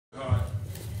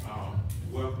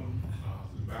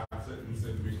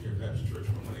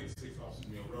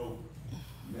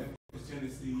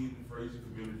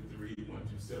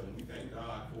127. We thank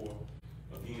God for,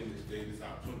 again, this day, this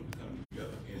opportunity to come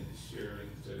together and to share and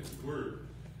study His Word.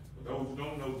 For those who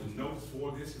don't know, the notes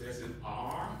for this lesson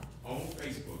are on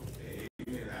Facebook.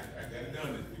 Amen. I got it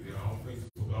done this week. They're on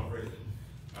Facebook already.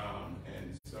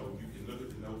 And so you can look at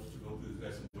the notes to go through this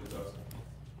lesson with us.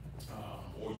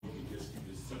 Or you can just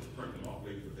simply print them off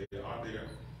later, but they are there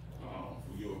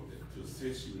for you to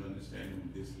assist you in understanding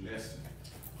this lesson.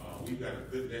 We've got a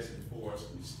good lesson for us.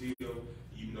 We still,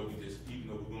 even though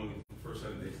we're going into the first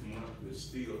Sunday next month, we're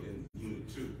still in Unit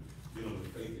 2, dealing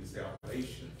with faith and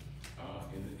salvation.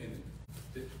 And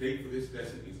the date for this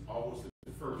lesson is August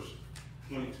the 1st,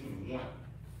 2021.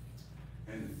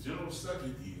 And the general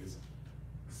subject is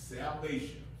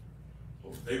salvation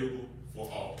available for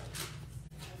all.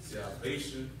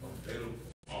 Salvation available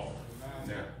for all.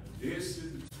 Now, this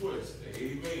is the twist,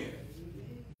 amen,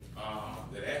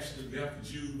 that actually left the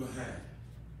Jews behind.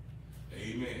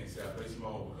 Amen. Salvation for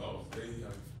all, because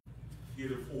they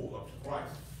heretofore up to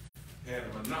Christ had a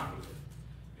monopoly.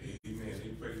 Amen. They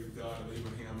praised the God of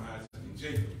Abraham, Isaac, and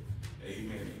Jacob.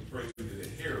 Amen. They praised the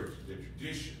heritage, the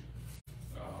tradition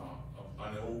on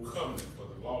the old covenant for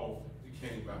the law that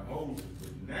came by Moses.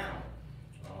 But now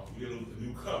we're dealing with the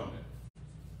new covenant.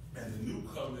 And the new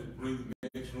covenant brings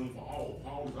the next room for all.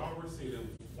 Paul has already said in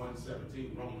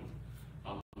 1:17 Romans,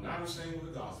 I'm not ashamed of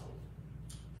the gospel,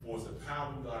 for it's the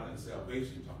power of God and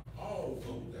salvation to all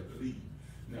those that believe.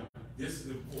 Now, this is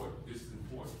important. This is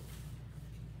important.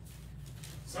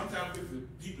 Sometimes with the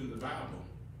people in the Bible,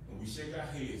 when we shake our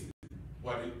heads,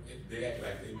 they act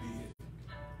like they did.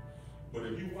 But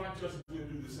if you watch us, we'll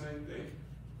do the same thing.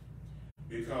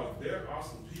 Because there are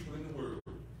some people in the world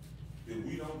that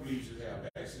we don't believe should have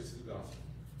access to the gospel.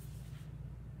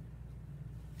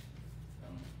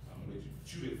 I'm going to let you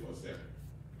chew it for a second.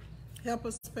 Help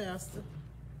us, Pastor.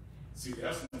 See,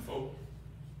 there's some folk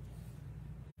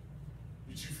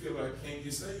that you feel like can't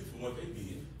get saved from what they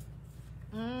did.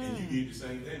 And you did the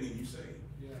same thing and you saved.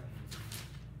 Yeah.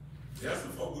 There's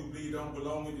some folk we believe don't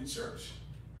belong in the church,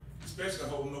 especially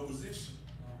holding no position.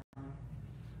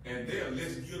 And they are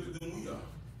less guilty than we are.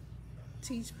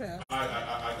 Teach, Pastor.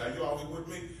 Are you always with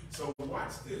me? So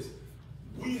watch this.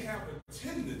 We have a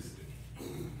tendency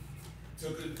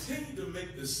to continue to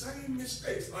make the same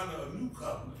mistakes under a new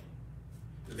covenant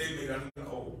that they made under the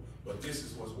old. But this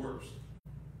is what's worse.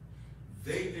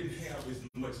 They didn't have as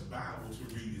much Bible to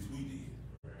read as we did.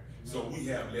 So we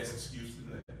have less excuse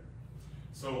than that.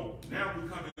 So now we're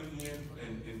coming in,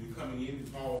 and we're coming in,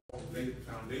 Paul laid the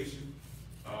foundation.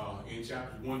 In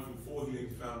chapters 1 through 4, he laid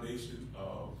the foundation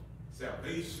of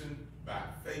salvation by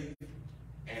faith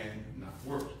and not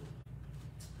works.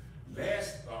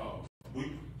 Last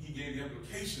week, he gave the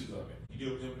implications of it.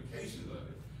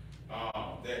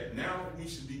 That now we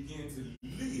should begin to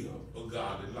live a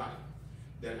godly life.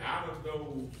 That out of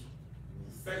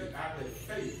that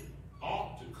faith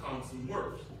ought to come some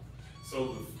works.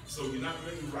 So you're not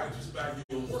made righteous by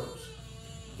your works,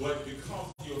 but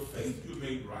because of your faith you're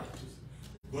made righteous.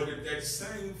 But if that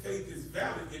same faith is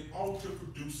valid, it ought to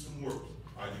produce some works.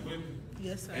 Are you with me?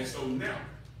 Yes, sir. And so now,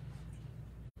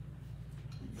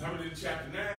 coming into chapter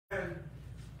 9,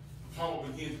 Paul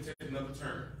begins to take another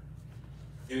turn.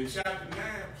 In chapter 9,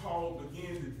 Paul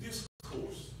begins the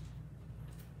discourse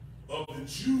of the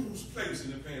Jews' place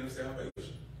in the plan of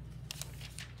salvation.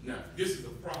 Now, this is the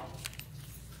problem.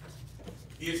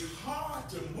 It's hard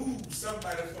to move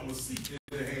somebody from a seat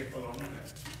that they had for a long time.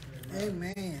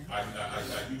 Amen. Are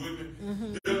you with me?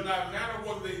 Mm-hmm. It does not matter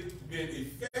whether they've been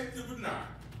effective or not,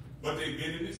 but they've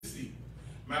been in the seat.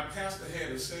 My pastor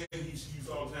had a saying he used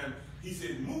all the time. He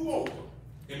said, move over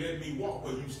and let me walk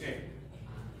where you standing.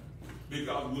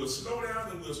 Because we'll slow down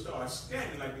and we'll start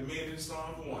standing like the man in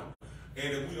Psalm 1.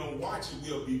 And if we don't watch it,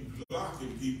 we'll be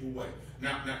blocking people away.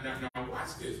 Now,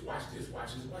 watch this.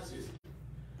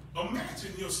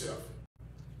 Imagine yourself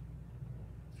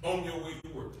on your way to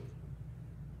work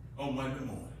on Monday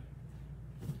morning.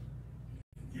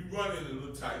 You running a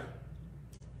little tight,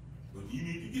 but you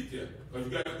need to get there because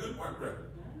you got a good work record.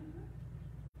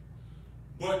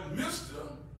 But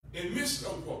Mr. and Miss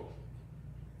Folk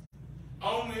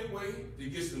on their way to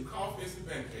get some coffee and some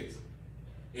pancakes,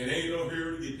 and they ain't no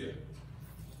hurry to get there.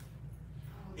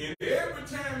 And every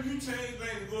time you change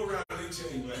lanes and go around, they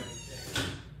change lanes.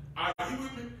 Are you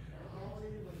with me?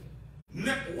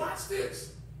 Now, watch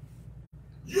this.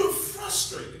 You're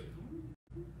frustrated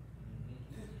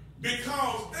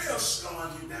because they are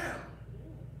slowing you down.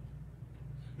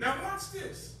 Now, watch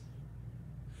this.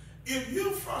 If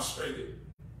you're frustrated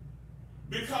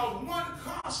because one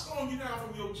car is slowing you down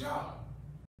from your job,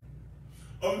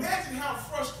 imagine how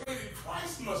frustrated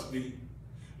Christ must be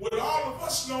with all of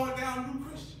us slowing down new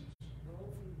Christians.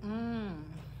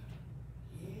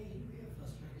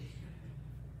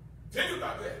 Think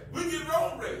about that. We get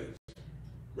road rage.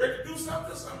 Ready to do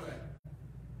something to somebody.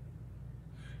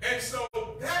 And so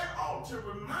that ought to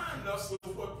remind us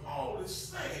of what Paul is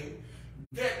saying,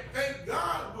 that thank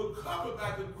God we're covered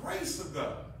by the grace of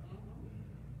God.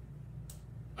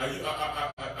 Are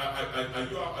y'all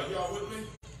with me?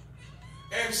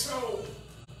 And so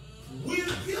we're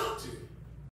guilty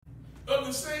of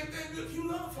the same thing that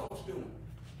you other folks doing.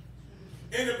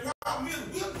 And the problem is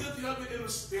we're guilty of it in a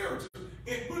spiritual,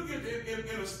 and we're guilty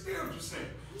in a spiritual sense.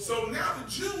 So now the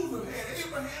Jews have had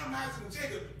Abraham, Isaac, and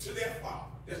Jacob to their father.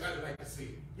 That's how they like to see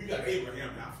it. We got Abraham,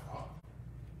 our father,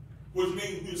 which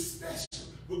means we're special.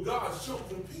 We're God's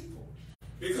chosen people.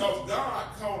 Because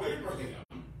God called Abraham,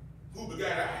 who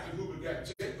begat Isaac, who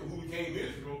begat Jacob, who became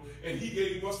Israel, and he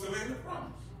gave us the land of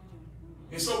promise.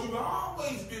 And so we've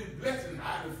always been blessed and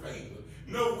highly favored.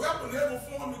 No weapon ever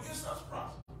formed against us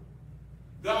prospered.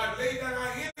 God laid down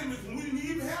our enemies when we didn't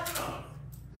even have none.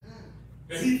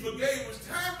 And he forgave us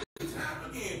time and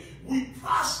time again. We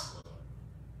prosper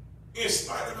in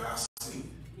spite of our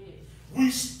sin.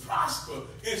 We prosper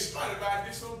in spite of our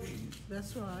disobedience.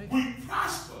 That's right. We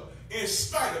prosper in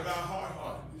spite of our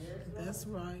hard-heartedness. That's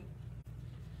right.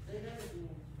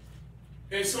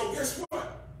 And so guess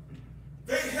what?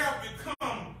 They have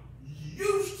become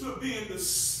used to being the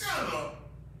center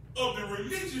of the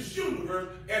religious universe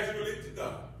as it relates to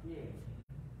God. Yeah.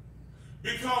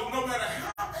 Because no matter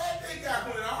how bad they got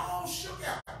when it all shook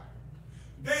out,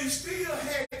 they still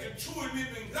had the true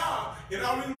living God, and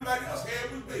all anybody else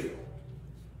had was Baal.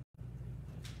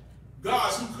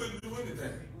 Gods who couldn't do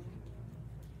anything.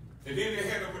 And then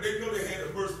they know they had a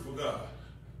merciful God.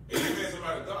 And they had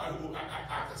somebody, a God who I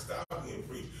can stop him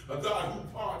preach, a God who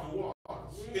parted the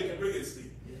waters in the Red Sea.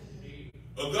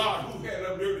 A God who had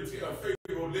a nerve to tell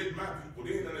Pharaoh, let my people,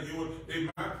 they ain't none of yours, they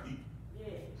my people.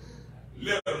 Yeah.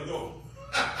 Let them go.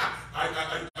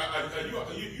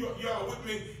 You are with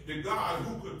me? The God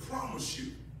who could promise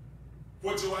you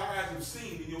what your eyes have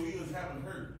seen and your ears haven't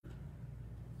heard.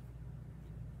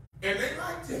 And they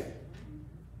liked that.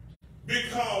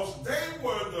 Because they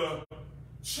were the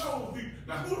chosen people.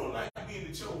 Now, who don't like being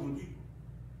the chosen people?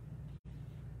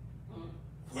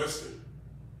 Question.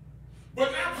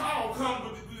 But now Paul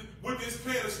comes with this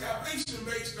plan of salvation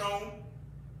based on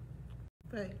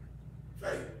faith.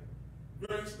 Faith.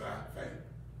 Grace by faith.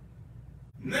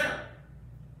 Now,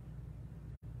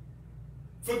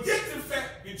 forget the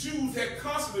fact the Jews had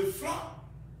constantly flunked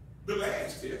the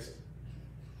last test.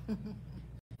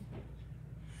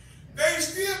 They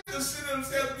still consider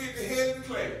themselves to be at the head of the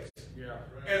class. Yeah.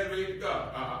 Right. As related to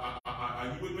God. Are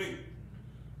you with me?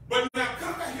 But now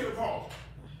come back here to Paul.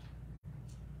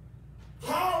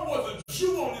 Paul was a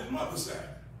Jew on his mother's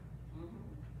side.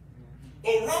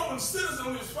 A Roman citizen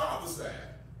on his father's side.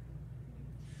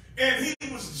 And he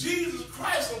was Jesus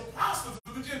Christ, apostle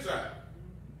to the Gentiles.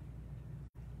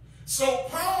 So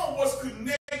Paul was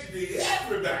connected to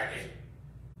everybody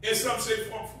in some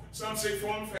shape, form,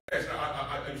 fashion.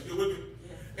 Are you still with me?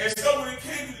 Yeah. And so when it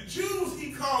came to the Jews,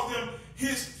 he called them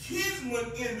his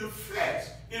kinsmen in the flesh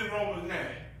in Romans 9.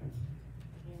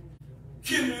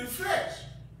 Kinsmen in the flesh.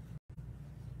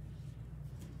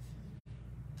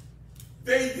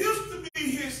 They used to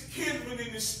be his kinsmen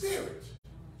in the spirit.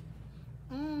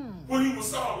 When he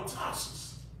was Saul of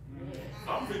Tarsus.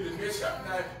 I'm going to mess up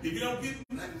now. If you don't get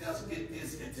nothing else, get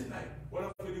this in tonight. What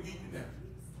I'm going to give you now.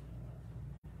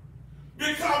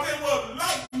 Because they were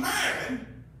like mine,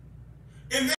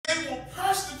 and they will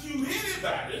persecute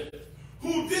anybody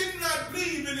who did not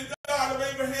believe in the God of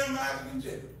Abraham, Isaac, and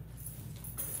Jacob.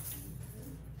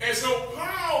 And so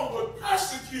Paul would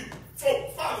persecute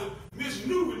folk following this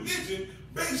new religion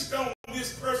based on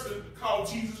this person called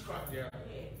Jesus Christ. Yeah.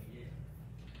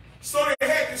 So they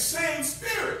had the same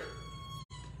spirit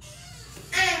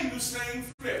and the same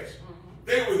flesh.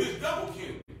 They were his double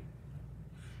kin.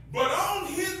 But on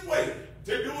his way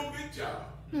to do a big job,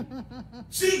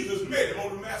 Jesus met him on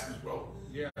the Damascus Road.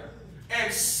 Yeah.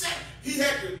 And he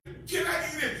had to, can I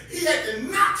get in? He had to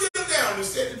knock him down and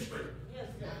set him straight.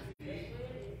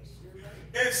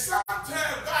 And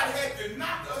sometimes God had to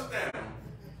knock us down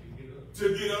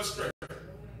to get us straight.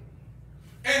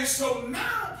 And so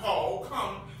now Paul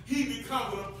he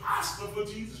becomes an apostle for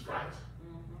Jesus Christ.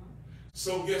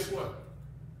 So guess what?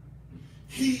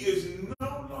 He is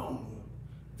no longer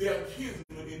their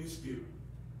kinsman in the spirit.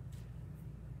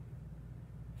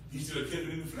 He's still a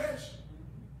kinsman in the flesh.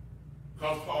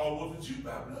 Because Paul was a Jew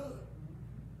by blood,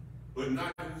 but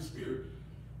not in the spirit.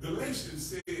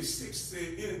 Galatians 6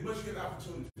 says, inasmuch as you get an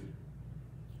opportunity,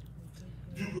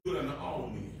 do good unto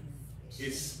all men,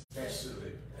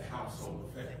 especially the household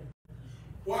of faith.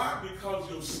 Why? Because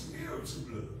your spiritual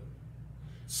blood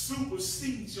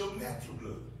supersedes your natural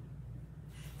blood.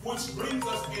 Which brings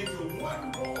us into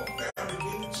one royal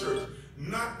family in the church,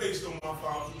 not based on my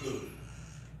father's blood.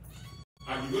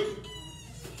 Are you with me?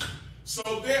 So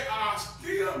there are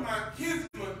still my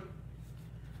kinsmen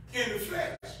in the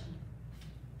flesh,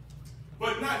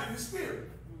 but not in the spirit.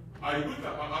 Are you with me?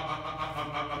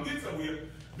 I'm getting somewhere.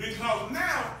 Because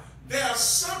now there's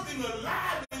something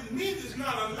alive in me that's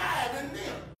not alive in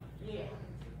them. Yeah.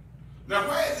 Now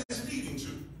where is this leading to?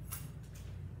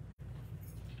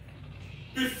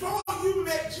 Before you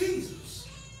met Jesus,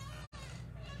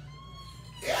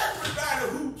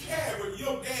 everybody who carried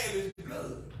your daddy's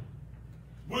blood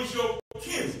was your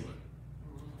kinsman.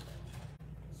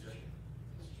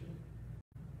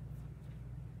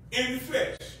 In the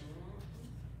flesh.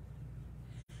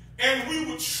 And we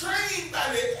were trained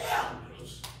by the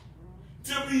elders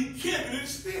to be kinsmen in the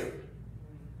spirit.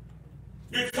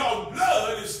 Because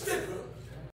blood is thicker.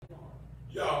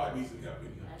 Y'all, I need some help in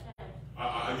here.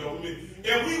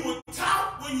 And we were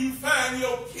taught when you find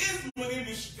your kinsman in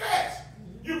distress,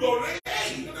 you go lay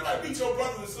hands. You don't beat your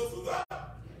brothers and sisters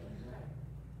up.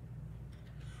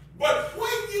 But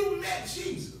when you met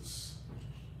Jesus,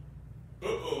 the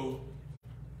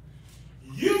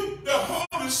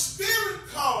Holy Spirit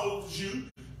calls you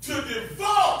to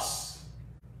divorce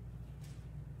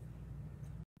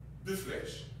the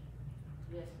flesh.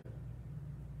 Yes,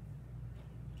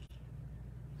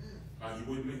 sir. Are you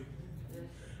with me?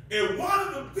 Yes, and one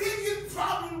of the biggest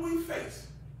problems we face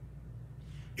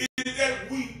is that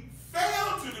we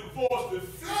fail to divorce the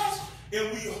flesh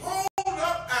and we hold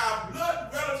up our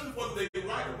blood relatives whether they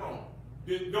right or wrong.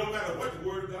 It don't matter what the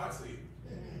word of God says.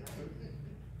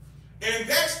 And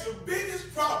that's the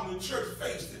biggest problem the church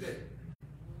faces today.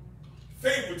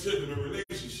 Favoritism in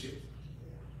relationships.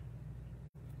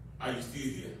 Are you still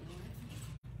here?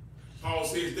 Paul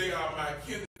says they are my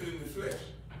kinsmen in the flesh.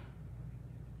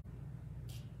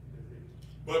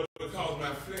 But because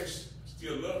my flesh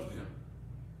still loves them,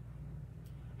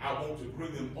 I want to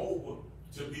bring them over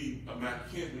to be my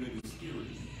kinsmen in the spirit.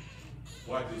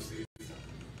 Why did they say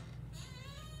something?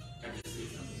 I just say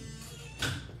something.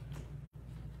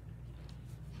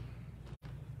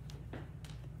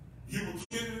 You were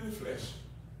kinsmen in the flesh.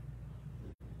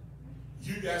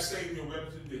 You got saved, your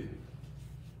relatives didn't.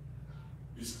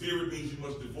 The spirit means you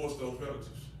must divorce those relatives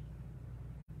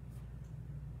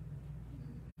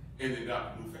and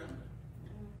adopt a new family.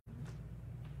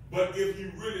 But if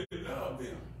you really love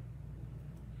them,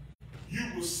 you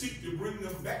will seek to bring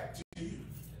them back to you.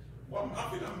 Well,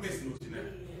 I'm messing with you now.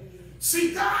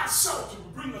 See, God sought to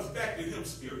bring us back to him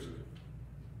spiritually.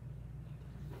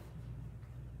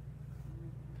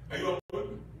 Are you all with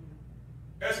me?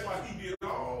 That's why he did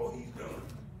all he's done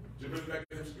to bring back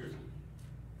to him spiritually.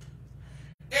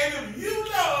 And if you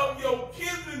love your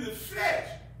kinsmen in the flesh,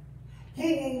 who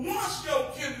were once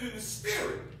your kinsmen in the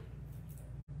spirit,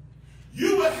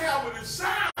 you will have a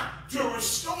desire to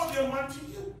restore them unto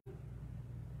you.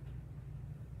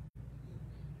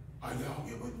 Are y'all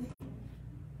here with me?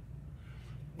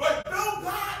 But though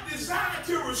God desired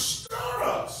to restore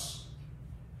us,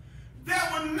 there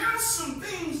were now some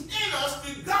things in us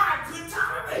that God couldn't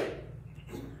tolerate.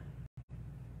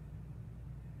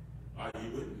 Are you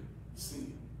with me?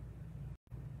 Sin.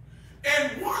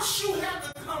 And once you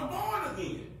have become born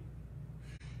again,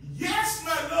 yes,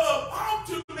 my love ought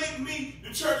to make me,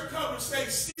 the church cover say,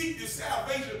 seek the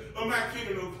salvation of my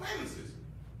kingdom acquaintances.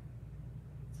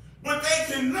 But they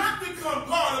cannot become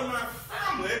part of my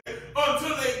family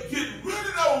until they get rid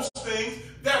of those things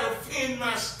that offend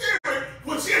my spirit,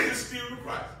 which is the spirit of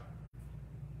Christ.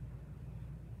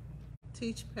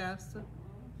 Teach, Pastor.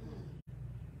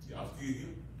 Y'all still here?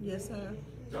 Yes, sir.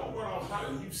 Don't run on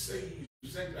hollering. You say you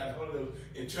sing that Holy Ghost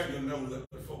and turn your nose up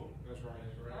before. That's right.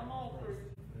 That's right. I'm all free.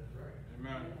 That's right.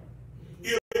 Amen.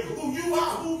 If who you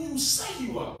are, who you say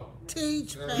you are,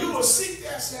 teach, Pastor. You will seek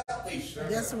their salvation.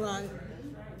 That's right.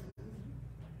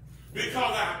 Because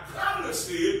our covenant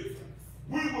said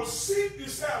we will seek the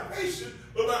salvation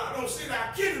of our, don't say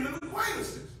our kinsmen and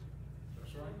acquaintances.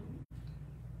 That's right.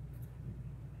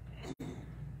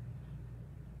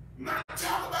 Not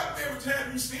talk about it every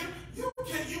time you see them.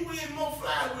 You win more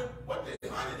flies with what they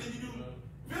honey than you do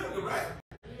vinegar, right?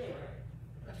 Yeah.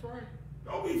 That's right.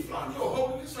 Don't be flying your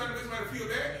holiness trying to make somebody feel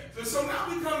bad. So now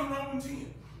we come to Romans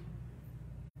 10.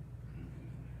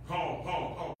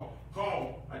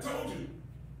 Paul, I told you.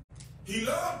 He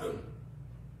loved them.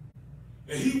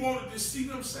 And he wanted to see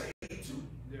them saved too.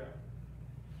 Yeah.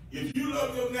 If you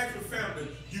love your natural family,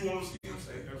 you want to see them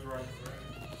saved. That's right.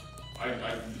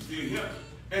 You still here.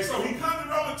 And so he comes to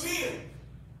Romans 10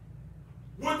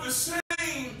 with the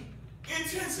same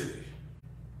intensity.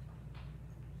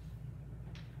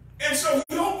 And so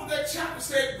he opened that chapter and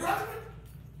said, brethren,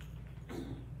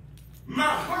 my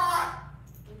heart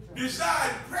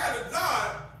desired prayer to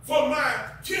God for my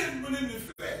kinsmen in the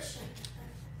flesh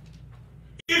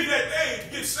is that they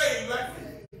get saved like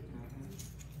me.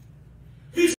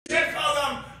 He said,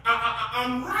 because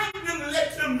I'm writing them to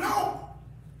let them know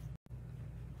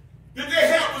that they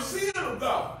have the zeal of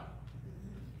God.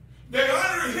 They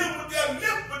honor him with their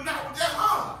lips, but not with their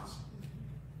hearts.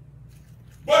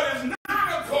 But it's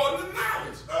not according to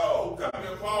knowledge. Oh, come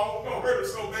here, Paul. Don't hurt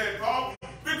us so bad, Paul.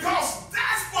 Because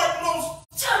that's what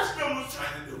most church members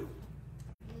trying to do.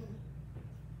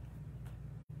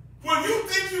 When you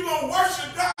think you're going to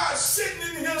worship God sitting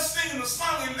in here singing a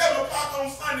song at 11 o'clock on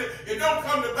Sunday and don't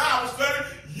come to Bible study,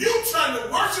 you trying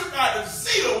to worship God in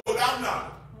zeal without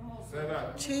knowledge.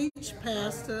 Teach,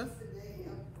 Pastor.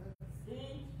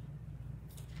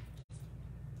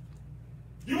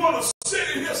 You want to sit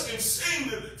in here and sing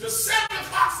to 7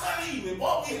 o'clock Sunday evening.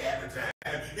 Boy, we have the time.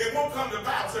 It won't come to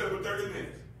Bible study for 30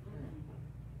 minutes.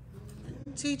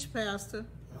 Teach, Pastor.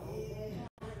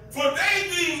 For they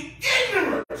being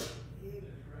ignorant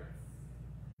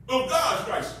of God's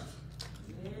righteousness,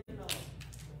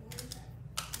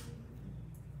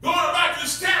 going about to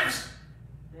establish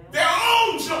their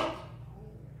own junk.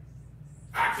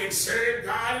 I can serve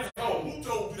God at home. Who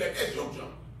told you that? That's your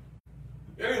junk.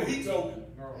 That ain't what he told you.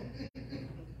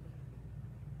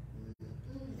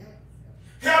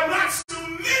 Have not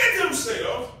submitted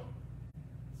themselves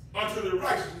unto the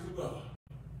righteousness of God.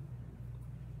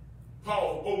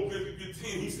 Paul, over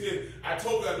 15, he said, I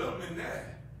told you I love him in 9.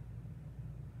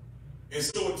 And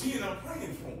so at 10, I'm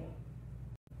praying for them.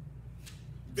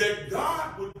 That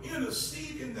God would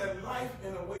intercede in their life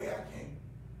in a way I can't.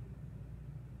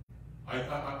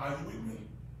 Are you with me?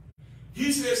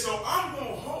 He said, so I'm going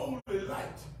to hold the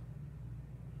light.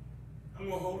 I'm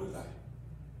going to hold the light.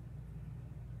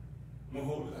 I'm going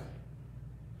to hold the light.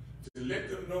 To let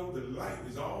them know the light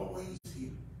is always here.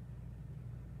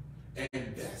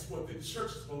 And that's what the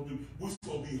church is supposed to do. We're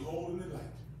supposed to be holding the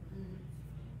light.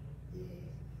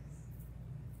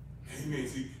 Amen.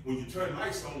 See, when you turn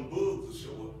lights on, bugs will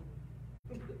show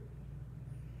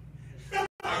up.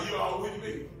 Are you all with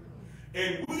me?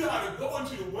 And we ought to go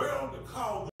into the world to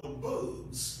call the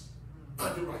bugs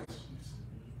unto righteousness.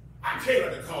 I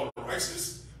cannot to call them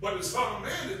righteous, but the Son of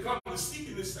Man is coming to seek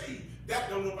and to save. That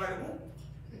don't nobody want.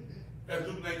 That's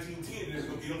Luke 19:10. That's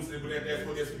what he said, but that's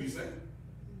what he's saying.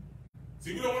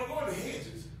 See, we don't want to go in the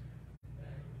hedges.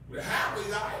 The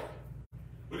highways are out.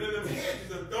 But in them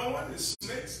hedges of thorns and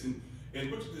snakes and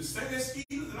the sand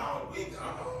mosquitoes and all the wind.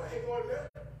 I ain't going there.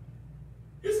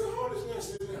 It's the hardest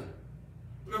nest in there.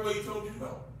 But that's what he told you to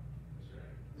go.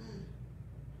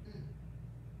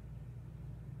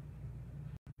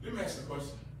 Let me ask you a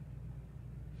question.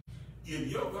 If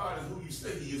your God is who you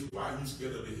say he is, why are you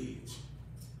scared of the hedge?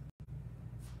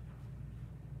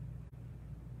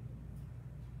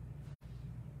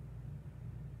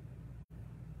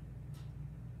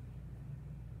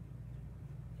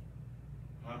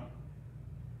 Huh?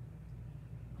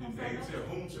 Then David said,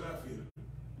 whom should I fear?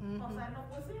 Because I know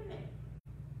what's in there.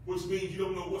 Which means you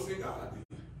don't know what's in God.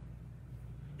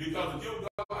 Because if your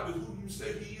God is who you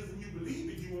say he is and you believe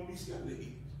it, you won't be scared of the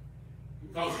hedge.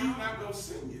 Because he's not going to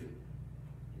send you.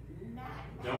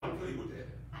 Don't play with that.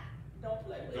 Don't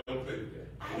play with that. Don't play with that.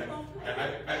 I don't play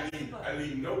with that. I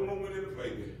leave no woman in the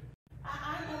play with. I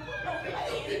don't play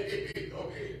it. Go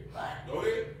ahead. But Go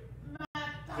ahead. my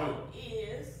thought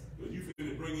is. But you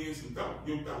finna bring in some thought.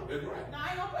 Your thought, that's right. No, I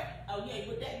ain't gonna bring. Oh, yeah,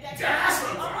 but that's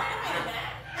what I'm oh, wait a minute now.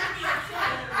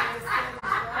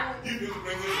 You finna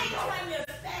bring in I some ain't thought. trying to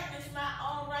establish my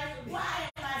own rights. Why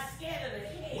am I scared of the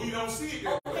head? Well, you don't see it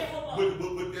that Okay, way. hold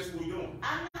on. But that's what we're doing.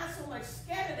 I'm not so much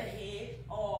scared of the head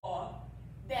or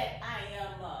that I am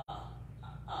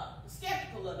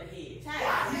skeptical of the head. Why?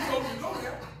 He told you to go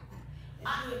there.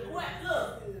 Look.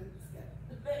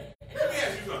 Let me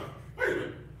ask you something. Wait a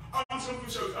minute. I'm show you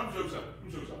something.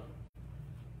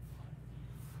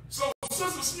 So,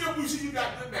 Sister Smith, we see you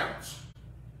got good balance.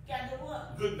 Got the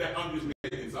what? Good balance. I'm just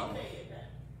making something. Okay,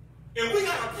 And we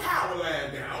got a power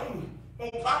line down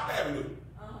on Pop Avenue.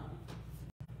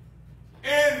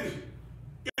 And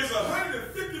it's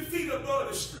 150 feet above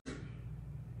the street.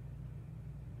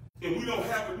 And we don't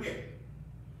have a net.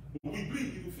 But we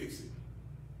believe you can fix it.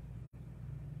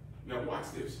 Now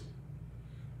watch this.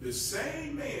 The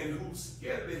same man who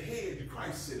scared the head that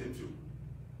Christ sent him to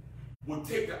would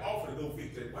take the offer to go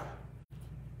fix that wire.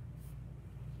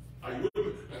 Are you with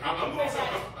me? I'm going to say,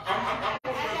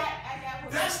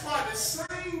 that's why the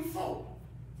same folk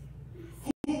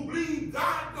who believe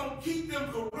God don't keep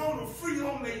them corona free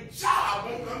on their job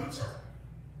won't come to church.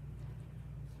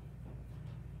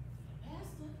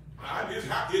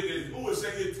 who would say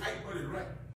it's tight but it's right?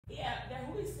 Yeah, that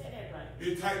who said that right?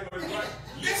 It's tight but it's right.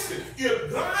 Listen,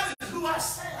 if God is who I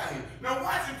say I am, now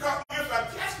why is it called if I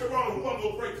catch the wrong, who I'm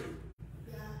going to pray to?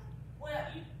 Well,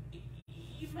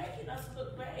 you making us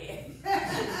look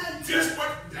bad. Just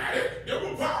what, that's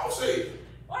what Paul said.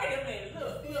 Wait a minute,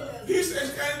 look. He said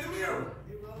stand in the mirror.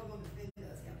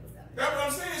 That's what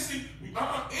I'm saying. See,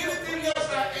 anything else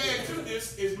I add to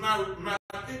this is my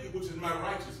thinking, which is my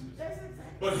righteousness. That's exactly.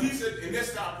 But he said, and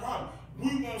that's our problem.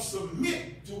 We won't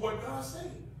submit to what God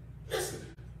said. Listen,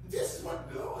 this is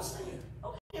what the Lord is saying.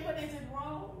 Okay, but is it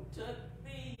wrong to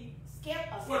be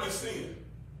skeptical? What is sin?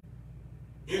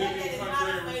 That Anything is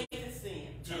contrary not faith in sin.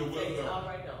 to the will of God. All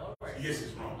right, all right. Yes,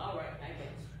 it's wrong. All right, I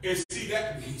get And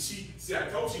see, I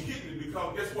told you hitting it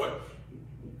because guess what?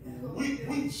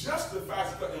 We justify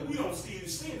stuff and we don't see it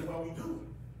as sin of what we do.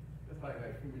 That's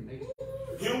like human nature.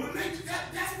 Human nature,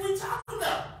 that's what we're talking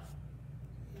about.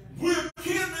 We're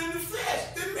killing in the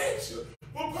flesh, the nature.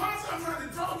 But Paul's I'm trying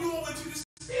to draw you over to the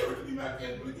spirit to be my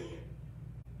temple again.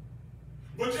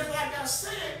 But just like I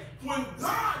said, when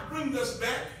God brings us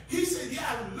back, he said, yeah,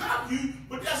 I love you,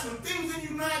 but there's some things in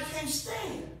you now I can't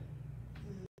stand.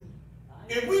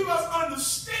 And we must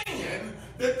understand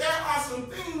that there are some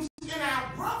things in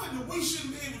our brother that we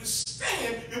shouldn't be able to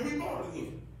stand if we're born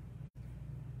again.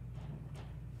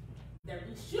 that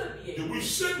we should be able. That we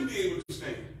shouldn't be able to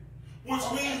stand. Which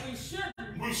means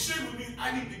we shouldn't. mean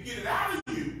I need to get it out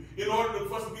of you in order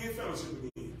for us to be in fellowship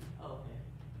again. Okay.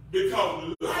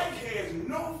 Because life has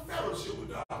no fellowship with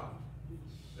God.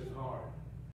 It's hard.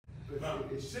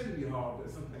 But it shouldn't be hard,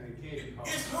 but sometimes it can be hard.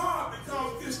 It's hard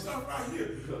because this stuff right here.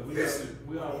 Because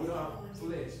we are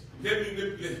flesh. Let me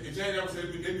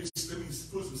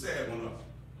put some sad on us.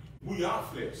 We are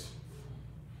flesh.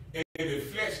 And the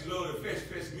flesh love the flesh,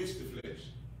 flesh miss the flesh.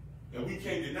 And we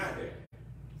can't deny that.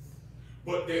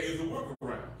 But there is a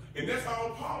workaround. And that's all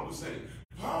Paul is saying.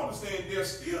 Paul is saying they're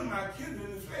still my children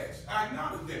in the flesh. I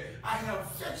acknowledge that. I have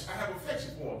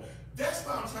affection for them. That's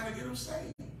why I'm trying to get them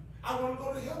saved. I want to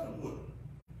go to heaven with them.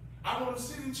 I want to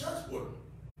sit in church with them.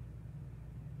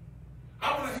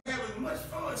 I want to have as much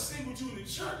fun sing with you in the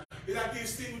church as I did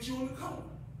sing with you in the corner.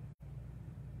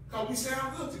 Because we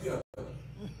sound good together.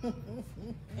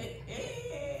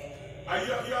 Are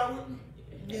y'all with me?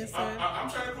 Yes, sir. I'm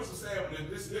trying to put some sand on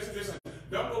this. Listen,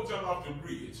 don't go jump off the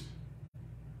bridge.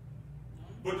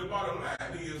 But the bottom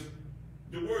line is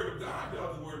the word of God,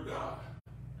 y'all, the word of God.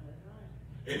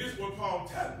 And this is what Paul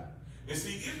tells them. And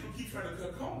see, Israel keeps trying to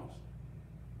cut corners.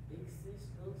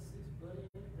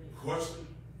 Question.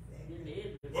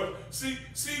 But see,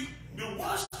 the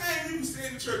worst thing you can say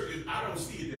in the church is, I don't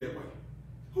see it that way.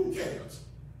 Who cares?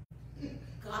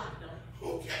 God don't.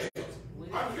 Who cares?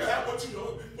 I don't care what you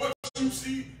know, what you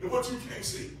see and what you can't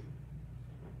see.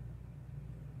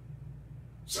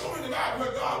 Show me the Bible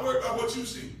where God works about what you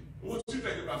see. What you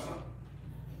think about something.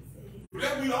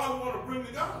 That we all want to bring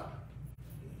to God.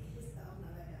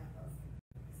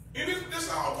 And this is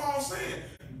all Paul's saying.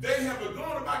 They have been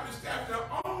going about this after their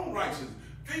own righteousness.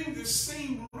 Things that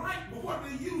seem right, but what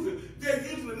they're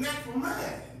using the natural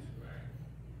mind.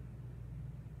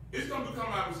 It's going to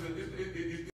become opposite.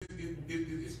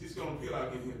 It's going to appeal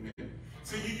out in him, man.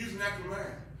 See, you use natural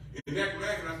mind. And natural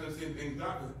mind can understand things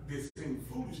God that seem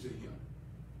foolish to him.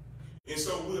 And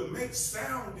so we'll make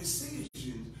sound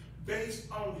decisions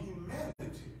based on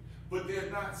humanity, but they're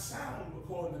not sound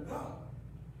according to God.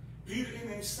 Peter, it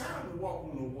ain't sound to walk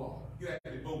on the water. You have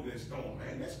to go to that storm,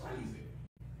 man. That's crazy.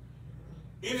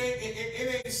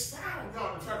 It ain't sound,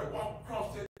 y'all, to try to walk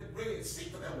across that Red Sea,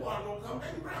 but that water gonna come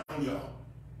back around y'all.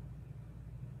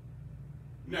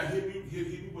 Now, hear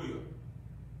me well.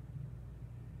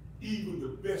 Even the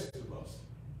best of us,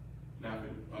 now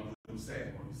I'm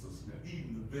sad on this, sister,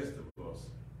 even the best of us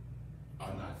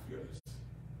are not fearless.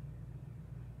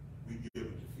 We give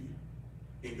it to fear.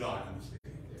 And God understands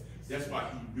that. That's why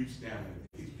he reached down and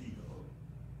his people.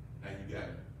 Now you got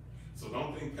it. So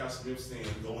don't think Pastor Smith saying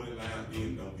go in the line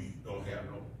then don't have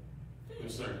no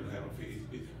concern, don't have no fear.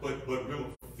 But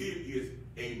remember, fear is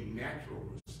a natural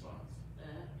response.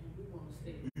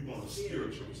 We want a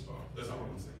spiritual response. That's all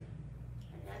I'm saying.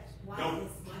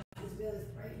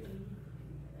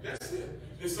 That's it.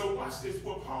 And so watch this.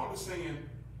 What Paul is saying,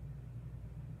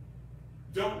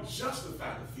 don't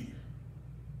justify the fear.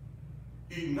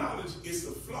 Acknowledge it's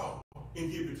a flaw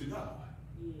and give it to God.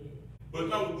 Yeah. But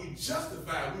no, we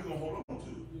justify it, we're going to hold on to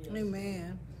it. Yeah.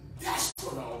 Amen. That's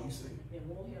what all he's saying. It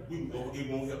won't help nobody.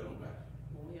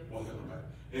 Won't help nobody.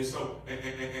 And so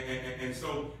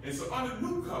under the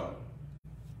new covenant,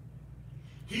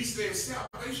 he says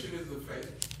salvation is the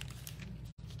faith.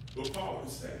 But Paul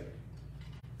is saying,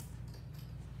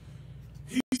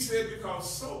 said, because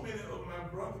so many of my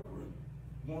brethren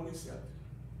won't accept it.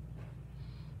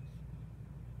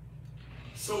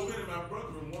 So many of my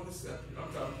brethren won't accept it.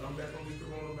 I'm back on this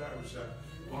coronavirus shot.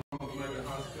 I'm like the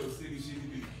hospital city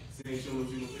be saying she don't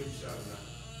do no baby shot or not.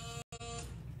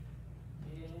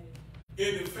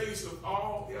 In the face of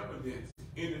all evidence,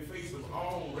 in the face of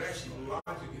all rational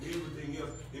logic and everything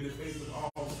else, in the face of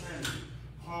all sanity,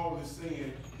 Paul is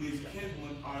saying his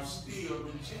kinsmen are still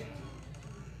rejecting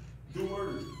the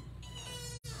word.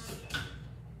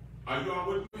 Are you all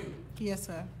with me? Yes,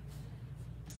 sir.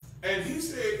 And he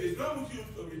said, as long as you're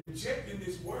rejecting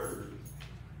this word,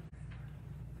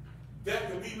 there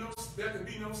can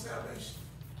be no salvation.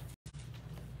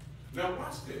 Now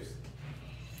watch this.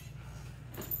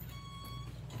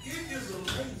 It is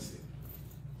amazing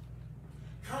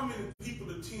how many people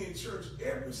attend church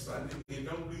every Sunday and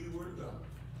don't read the word of God.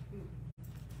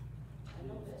 I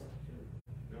know that's the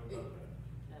truth.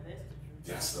 Now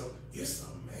that's the truth. It's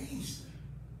amazing.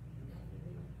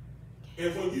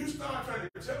 And when you start trying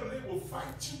to tell them, they will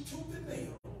fight you tooth and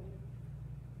nail.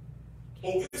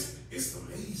 Oh, it's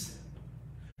amazing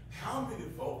how many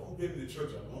folk who've been in the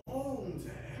church a long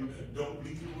time don't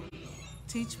believe the word of God.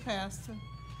 Teach, Pastor.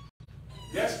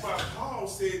 That's why Paul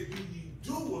said, "Be ye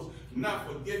doers, not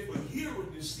forgetful hearers,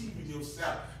 deceiving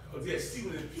yourself." Because that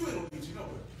seeming and pure don't get you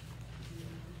nowhere.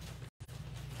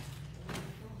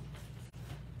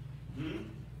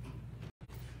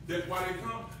 That's why they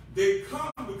come. They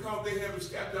come because they have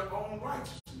established their own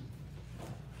righteousness.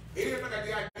 Everybody got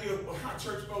the idea of how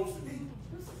church is supposed to be.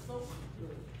 This is so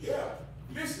good. Yeah.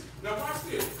 Listen, now watch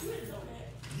this. You didn't know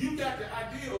that. You got the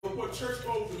idea of what church is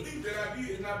supposed to be. That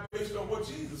idea is not based on what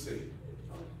Jesus said.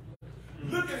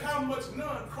 Look at how much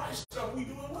non-Christ stuff we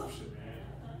do in worship.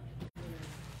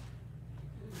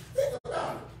 Think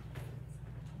about it.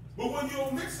 But when you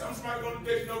omit something, somebody's going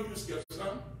to let you know you skip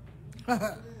something.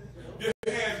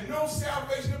 It has no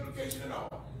salvation implication at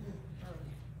all.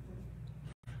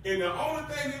 And the only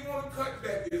thing they want to cut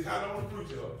back is how long the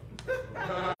preacher up.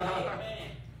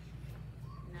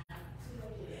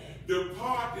 The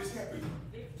part that's happening.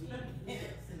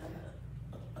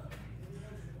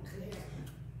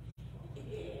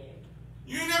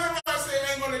 You ain't never heard say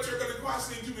I ain't going to church because the choir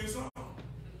sing too many songs.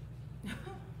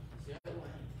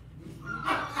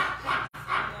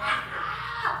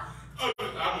 I'm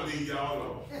going to leave y'all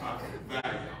alone.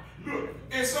 Look,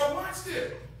 and so watch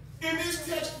this. In this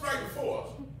text right before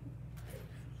us,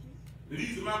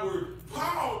 these are my words,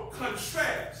 Paul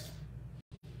contrasts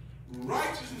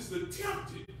righteousness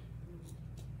attempted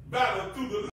through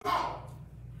the law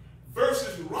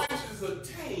versus righteousness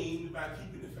attained by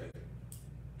keeping the faith.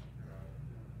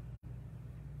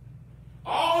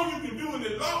 All you can do in the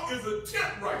law is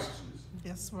attempt righteousness.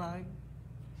 That's right.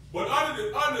 But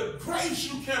under grace,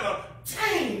 you can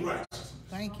obtain righteousness.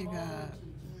 Thank you, God. That's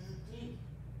it.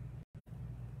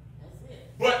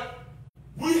 But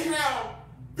we have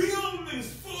buildings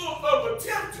full of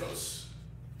attempters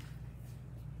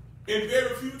and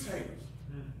very few attainers.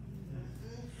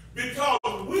 Because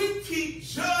we keep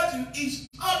judging each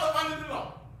other under the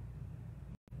law.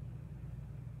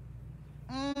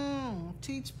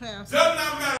 Teach, Pastor. Does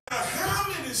not matter how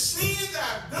many sins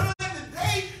I've done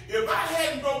today, if I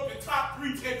hadn't broke the top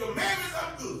 3 Ten Commandments,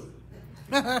 I'm good.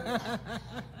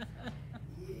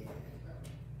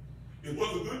 It was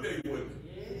a good day, wasn't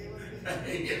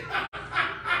it?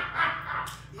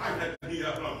 I got to leave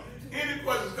that alone. Any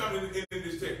questions coming in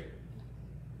this text?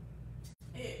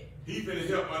 He's going to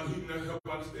help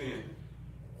understand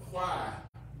why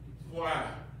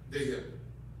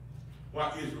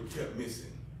Israel kept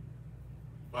missing.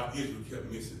 Why Israel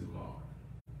kept missing the mark.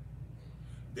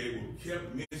 They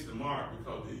kept missing the mark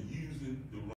because they're using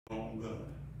the wrong gun.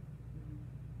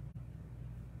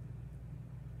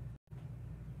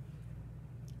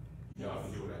 Y'all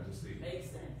hear what I just said? Makes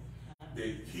sense. They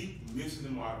keep missing the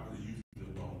mark because they're using the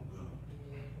wrong gun.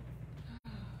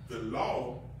 The law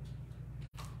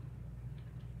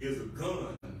is a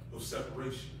gun of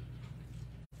separation.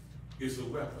 It's a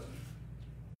weapon.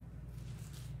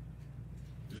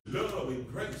 Love and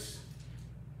grace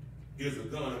is a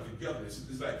gun of togetherness.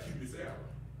 It's like Cupid's arrow.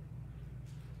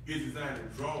 It's designed to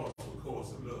draw us to a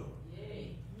course of love.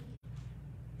 It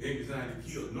ain't designed to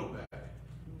kill nobody.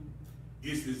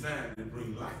 It's designed to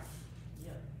bring life.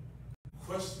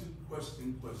 Question.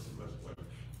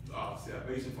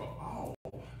 Salvation for all,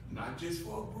 not just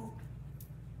for a group.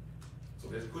 So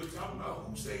let's quit talking about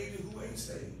who saved and who ain't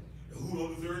saved, and who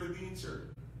don't deserve to be in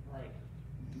church. Right.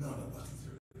 None of us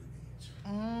deserve to be in church.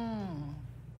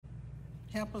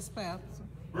 Help us, Pastor.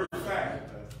 Verse 5,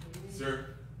 sir.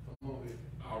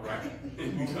 All right.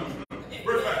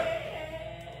 Verse 5.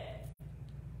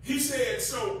 he said,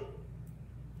 so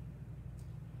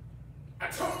I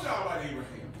told y'all about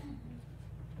Abraham,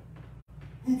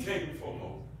 who came before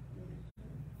Moses,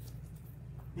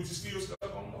 but you still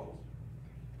stuck on Moses.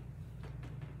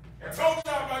 I told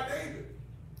y'all about David,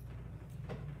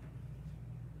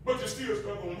 but you're still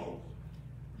stuck on Moses.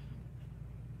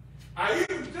 I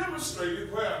even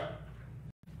demonstrated where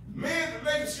man's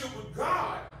relationship with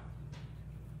God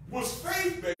was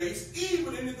faith-based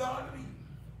even in the Garden of Eden.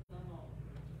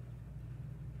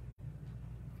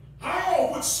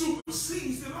 All which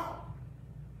supersedes the law.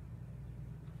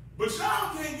 But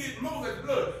y'all can't get Moses'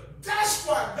 blood. That's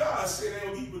why God said they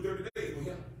don't eat for 30 days with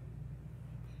him.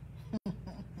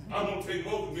 I'm going to take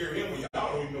Moses and marry him when y'all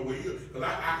don't even know where he is. Because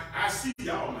I see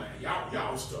y'all, man.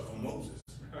 Y'all stuck on Moses.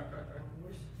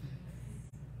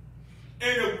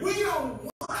 And if we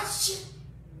don't watch it,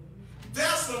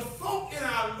 there's some folk in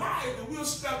our life that we're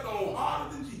stuck on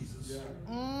harder than Jesus.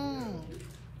 Yeah.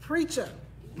 Preacher.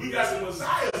 We got some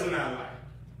Messiahs in our life.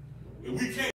 And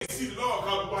we can't see the Lord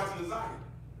because we're watching Messiah.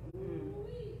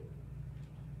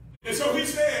 And so he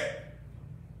said,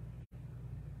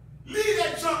 leave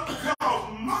that junk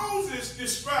because Moses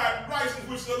described righteousness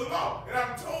which is of the law. And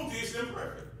I've told you it's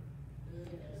imperfect.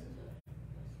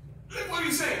 Look what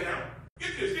he's saying now.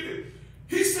 Get this, get this.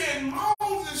 He said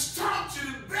Moses taught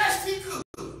you the best he could.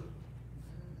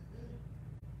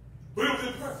 But it was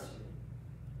imperfect.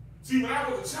 See, when I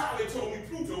was a child, they told me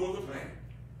Pluto was a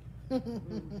planet.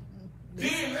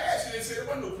 Then last year they said it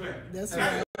wasn't no planet. That's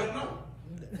right. I don't know.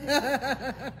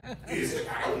 Is it?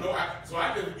 I don't know. So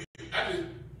I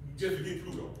just forget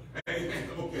Pluto. Amen.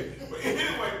 Okay. But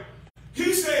anyway,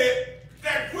 he said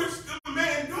that which the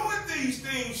man doing these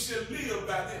things should live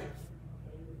by them.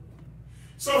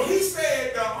 So he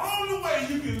said the only way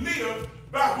you can live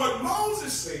by what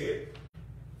Moses said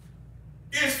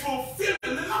is fulfilling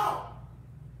the law.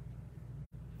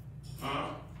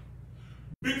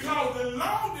 Because the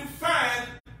law defined,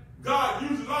 God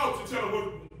used the law to tell them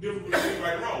what different between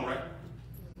right and wrong, right?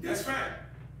 That's fine.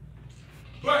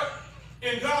 But,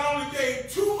 and God only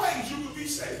gave two ways you could be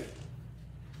saved.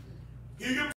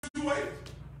 He gave two ways.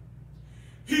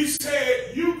 He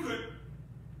said you could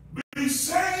be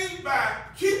saved by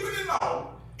keeping the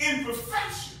law in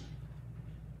perfection.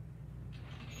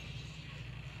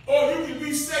 Or you can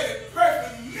be saved in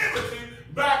perfect liberty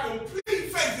by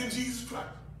complete faith in Jesus Christ.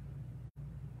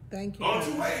 Thank you. On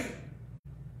two ways.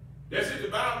 That's it. The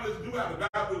Bible is do out. The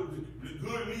Bible is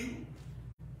good and evil.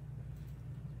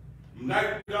 Night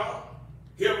and dark.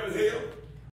 Heaven and hell.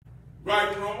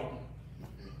 Right and wrong.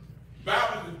 The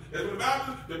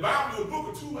Bible is a book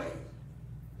of two ways.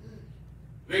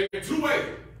 There's two ways.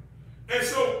 And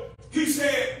so he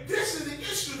said, this is the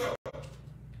issue though.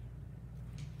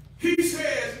 He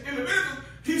says, in the middle,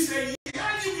 he said,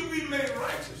 yeah, you can be made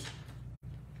righteous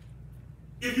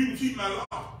if you can keep my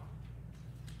law.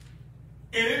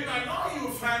 And in my law, you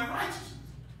will find righteousness.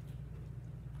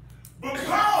 But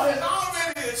Paul has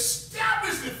already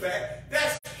established the fact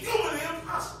that's humanly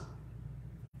impossible.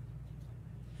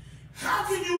 How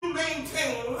can you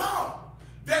maintain a law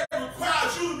that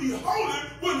requires you to be holy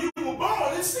when you were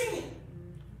born in sin?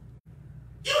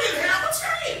 You didn't have a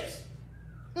chance.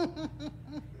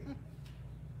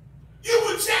 You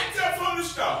were jacked up from the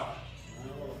start.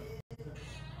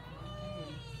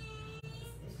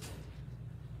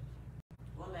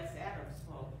 Well, that's Adam's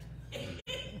fault.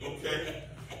 Okay.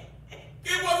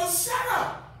 It was a setup.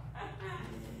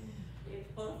 It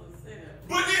was a setup.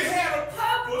 But it had a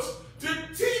purpose to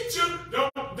teach you.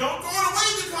 Don't throw it away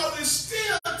because it's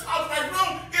still taught right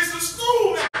wrong. It's a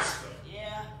schoolmaster.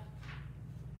 Yeah.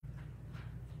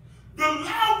 The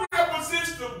law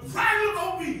represents the right of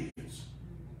obedience.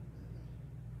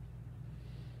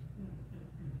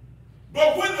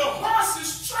 But when the horse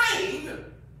is trained,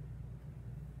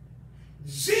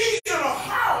 G and a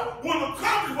how will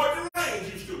accomplish what the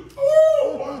reins used to.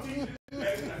 Ooh,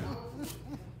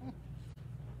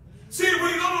 see,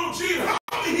 when you don't know G and how,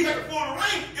 he got to pull the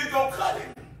rein, it's going to cut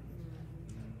him.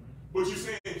 But you're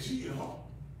saying G and how.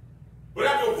 But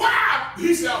after a while,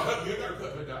 he said, oh, you got to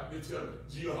cut me down. They tell me,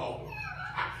 G and how.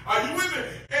 Are you with me?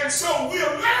 And so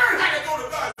we'll learn how to go to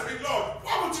God and say, Lord,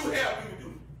 what would you have me to do?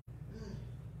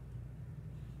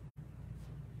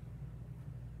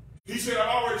 He said, I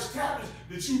already established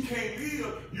that you can't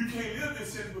live in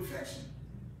sin perfection.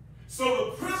 So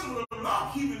the principle of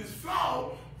law keeping is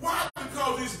flawed. Why?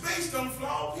 Because it's based on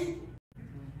flawed people.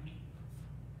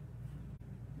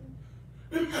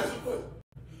 Let me ask you a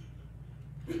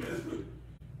question.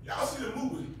 Y'all see the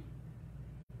movie?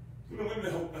 You know, women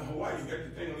in Hawaii got the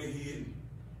thing on their head,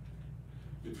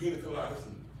 the pina coladas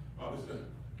and all this stuff.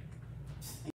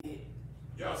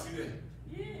 Y'all see that?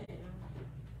 Yeah.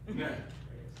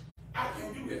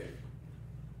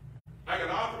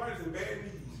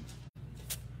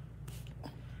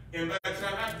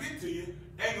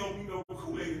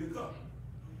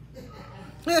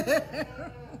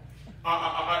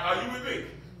 Are you with me?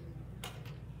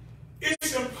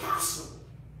 It's impossible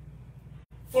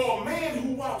for a man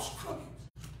who walks crooked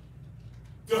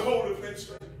to hold a plate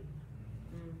straight.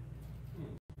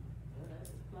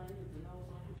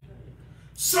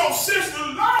 So since the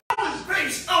law is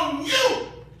based on you,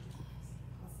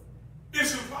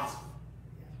 it's impossible.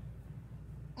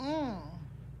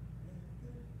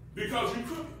 Because you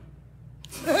crooked.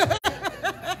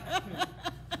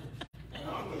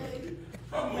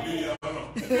 I'm gonna give y'all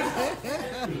alone.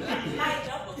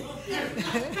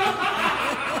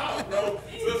 Bro,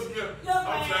 listen,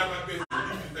 I'm trying my best.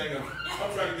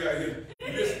 I'm trying to get out here.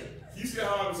 Listen, you see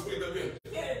how I was sweating up here?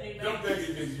 Don't think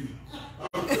it's just you.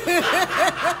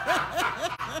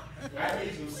 I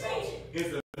need some salt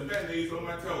instead of band-aids on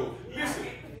my toes. Listen,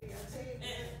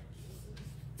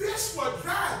 this what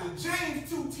drives the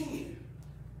James 2:10.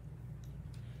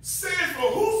 Says,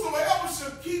 for whosoever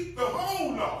shall keep the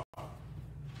whole law,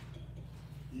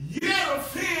 yet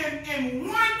offend in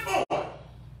one point,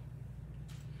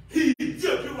 he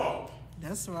guilty of all.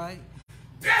 That's right.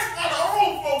 That's what the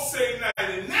old folks say,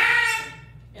 99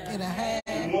 and a half.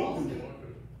 and won't do it.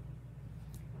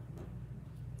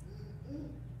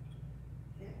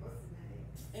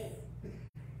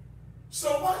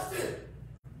 So watch this.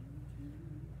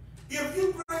 If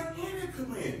you break any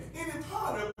command, any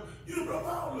part of it, you broke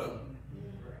all of them.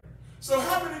 So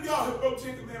how many of y'all have broke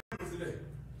 10 commandments today?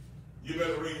 You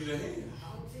better raise your hand.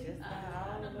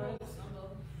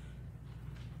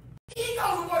 He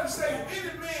goes on to say, if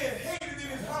any man hated in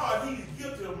his heart, he is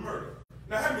guilty of murder.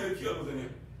 Now, how many killers in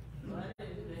here?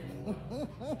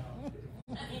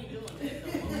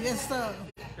 Yes, sir.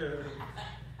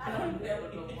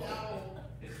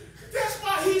 That's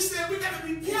why he said we got to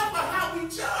be careful how we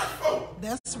judge folks.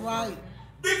 That's right.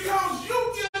 Because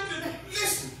you get to,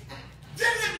 listen,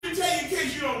 just let me tell you in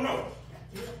case you don't know.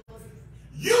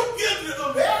 You guilty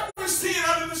of every sin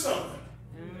under the sun.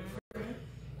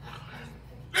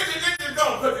 Let's just go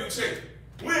and put it in check.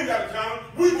 We ain't got to count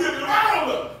them. We guilty of all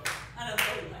of them.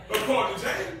 According to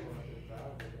James.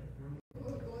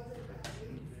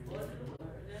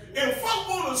 And folk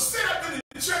want to sit up in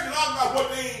the church and talk about what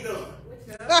they ain't done.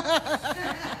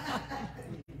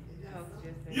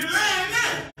 You lying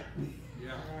now.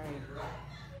 Yeah.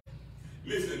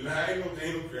 Listen, I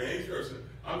ain't cursing.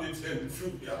 I'm just telling the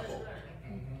truth, y'all.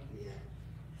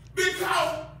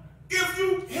 Because if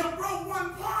you have broke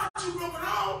one part, you broke it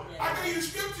all. I gave you the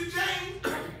scripture, James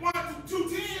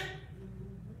 1:2-10.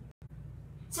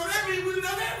 So that means we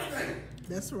done everything.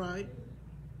 That's right.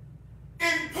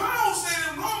 And Paul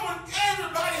said in Romans,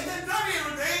 everybody has done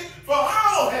everything, for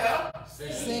all have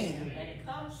Sin.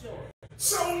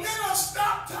 So let us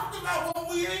stop talking about what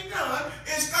we ain't done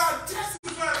and start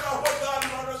testifying about what God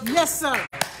brought us to. Yes, sir.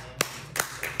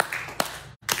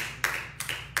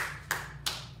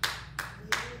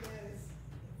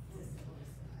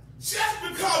 Just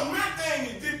because my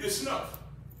thing is dip the snuff,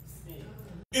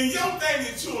 and your thing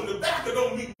is chewing the tobacco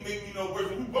don't make me no worse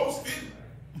than we both did.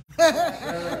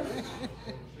 Amen.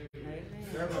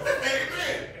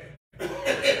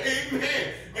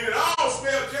 Amen. And it all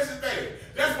smells just as bad.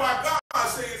 That's why God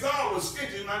says it's all a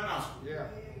stench in my nostril. Yeah.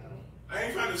 I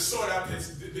ain't trying to sort out that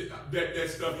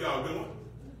stuff y'all doing.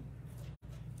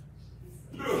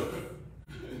 Look,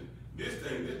 this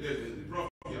thing is wrong,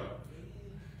 y'all.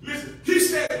 Listen, he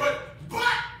said, but,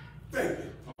 thank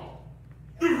you, Paul.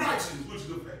 The righteous, which is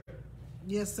the fact.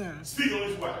 Yes, sir. Speak on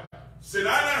his wife. Said,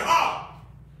 I not hard.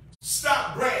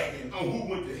 Stop bragging on who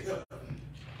went to heaven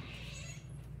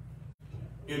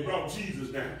and brought Jesus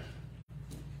down.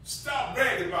 Stop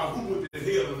bragging about who went to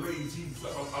hell and raised Jesus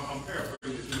up. I'm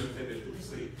paraphrasing this and that's what he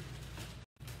said.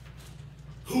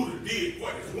 Who did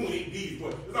what and who ain't did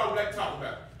what. That's all we like to talk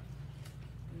about.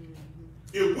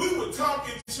 If we would talk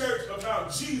in church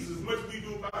about Jesus as much as we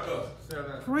do about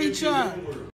us. Preacher.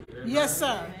 Yes,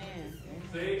 sir.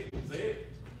 Say it.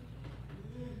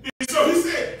 And so he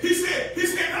said,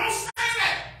 don't say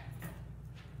that.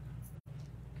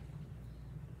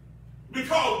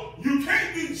 Because you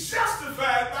can't be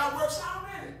justified by works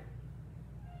already.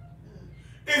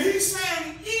 And he's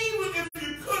saying, even if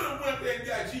you could have went there and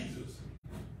got Jesus,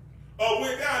 or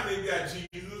went down there and got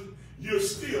Jesus, you're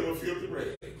still a filthy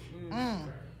rag.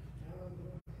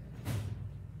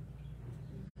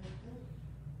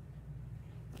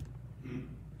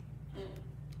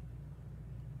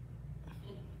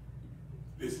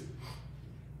 Listen,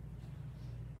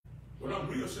 when I'm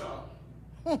real sharp,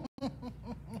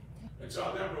 and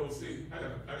Charles Ambrose said, I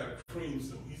got a cream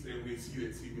suit. He said, we see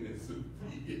that see me in that suit.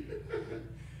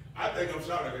 I think I'm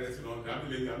sharp. I got that suit on. I'm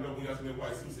letting y'all know when y'all see that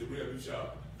white suit, said, real, you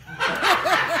sharp.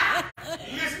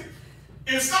 Listen,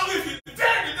 And so if you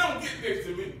dare to don't get next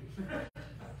to me,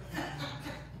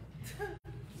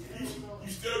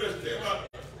 you still just stay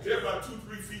about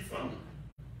 2-3 feet from me.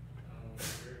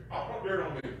 I'll put dirt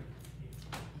on me.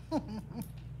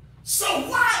 So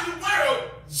why in the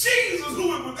world Jesus,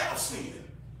 who is without sin,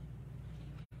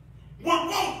 would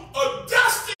want a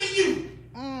dusty you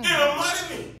and a muddy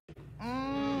me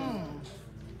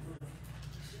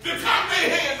to clap their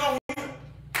hands on him?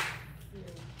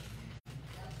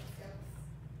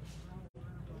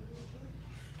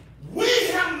 We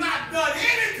have not done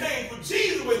anything for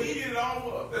Jesus, but he did it all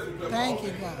for us. That's what Thank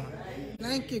you, God.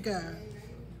 Thank you, God.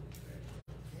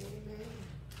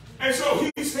 And so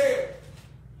he said,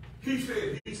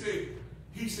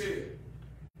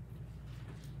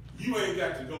 you ain't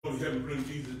got to go to heaven and bring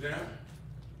Jesus down.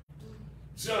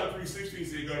 John 3:16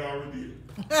 said God already did it.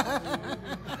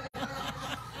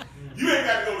 You ain't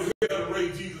got to go to heaven and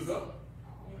raise Jesus up.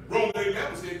 Romans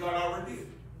 8:11 said God already did it.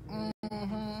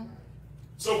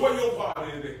 So what your part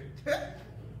in there?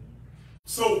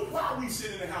 So why we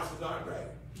sit in the house of God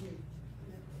bragging?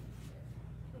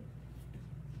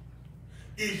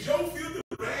 Is your filthy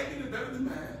bragging better than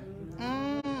mine?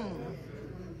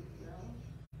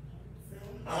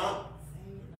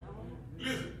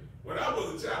 Listen, when I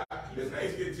was a child, listen, I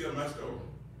ain't scared to tell my story.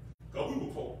 Because we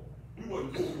were poor. We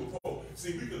wasn't poor, we were poor.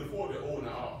 See, we could afford to own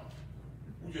our arm.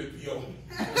 We just PO.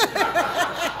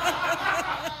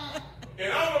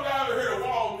 And I don't know if I ever heard a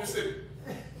wall in this city.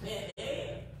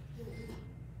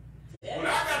 When I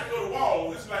got to go to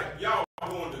wall, it's like y'all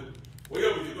going to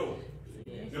wherever you go.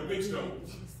 The big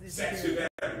stores. Section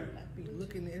Avenue.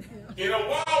 In a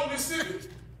wall, Mississippi,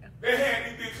 they had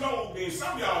these big clothes, and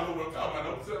some of y'all know what I'm talking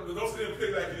about. Don't sit in a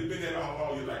place like you've been there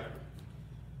all your life.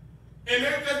 And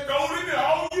they just throw in there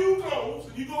all you clothes,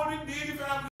 and you go in and dig if you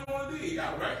want to dig,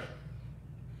 all right?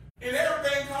 And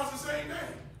everything costs the same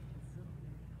thing.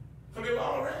 Because they were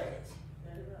all rags.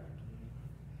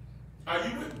 Are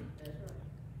you with me?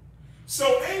 So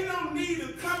ain't no need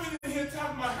of coming in here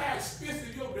talking about how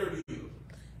expensive your dirty is.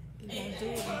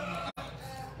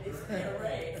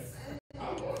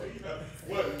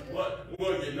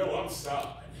 Well, you know, I'm sorry.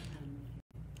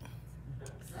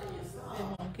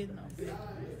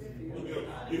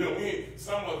 You know,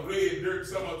 some are red dirt,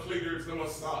 some are clay dirt, some are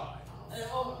sod.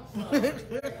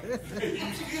 You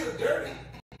still dirty.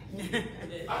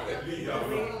 I can leave y'all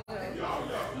alone. Y'all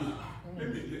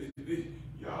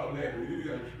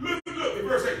look, in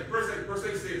verse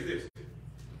 8 says this.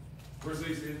 Verse 8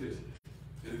 says this.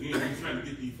 And again, he's trying to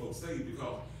get these folks saved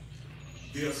because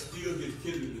they're still his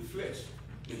kindred in the flesh.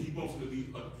 And he wants to be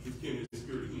his kindred in the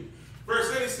spirit again.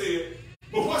 Verse 8 said,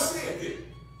 but what said this?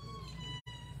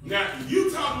 Now,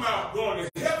 you talking about going to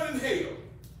heaven and hell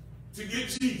to get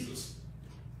Jesus.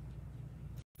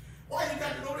 Why you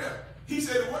got to go there? He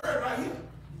said the word right here.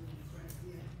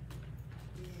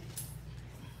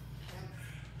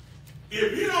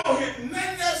 If you don't hit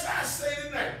nothing else I say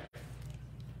tonight,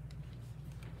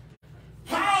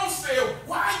 Paul said,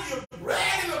 why you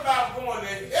bragging about going to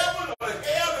heaven or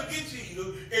hell to get Jesus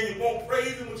and you won't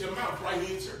praise him with your mouth right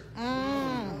here in church?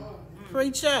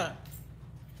 Preacher.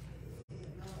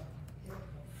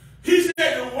 He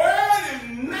said the word is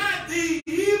not deep,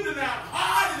 even not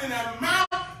hard in our mouth.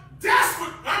 That's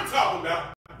what I'm talking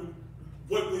about.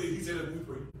 What he said that we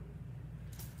pray.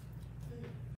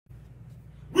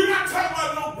 We're not talking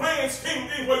about no grand scheme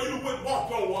thing where you wouldn't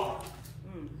walk on water.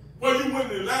 Where you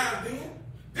wouldn't in line then.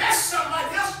 That's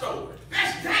somebody else's story.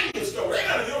 That's Daniel's story. Ain't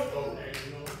none of your story.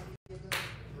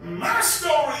 My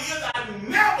story is I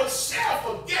never shall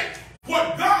forget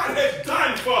what God has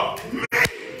done for me.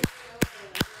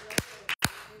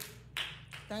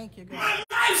 Thank you, God. My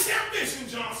life's ambition,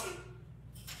 Johnson,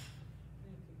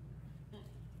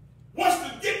 was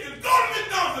to get to go to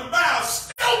McDonald's and buy a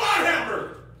store-bought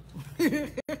hamburger.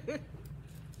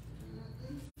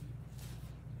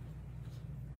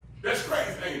 That's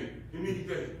crazy, ain't it? In these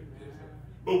days.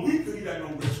 But we couldn't eat at no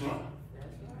restaurant.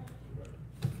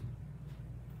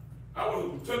 I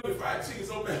was 25 chicken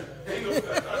so bad. Ain't no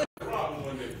problem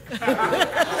one day. I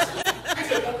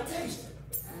just want to taste it.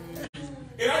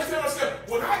 And I tell myself,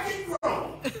 when I get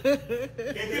grown,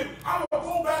 I'm going to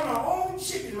go buy my own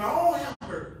chicken, my own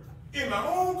hamburger, in my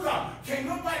own car. Can't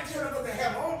nobody tell me what to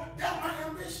have my own. That's my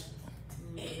ambition.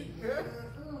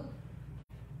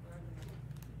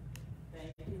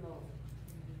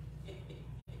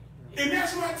 And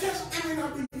that's my testimony,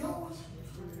 not be yours.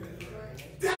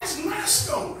 That's my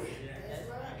story.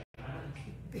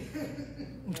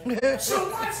 So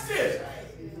watch this.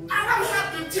 I don't have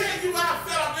to tell you how I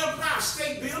fell off the Empire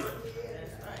State Building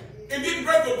and didn't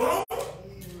break a bone.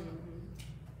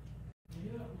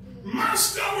 My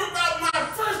story about my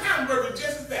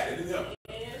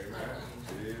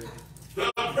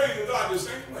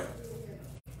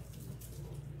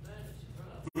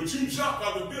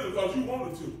it because you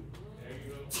wanted to. There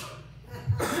you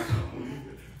go.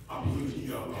 I'm going to leave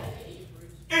y'all alone.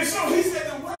 And so he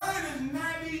said, the word is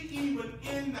not even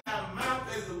in thy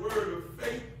mouth as the word of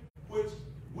faith, which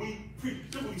we preach.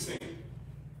 Look what he's saying.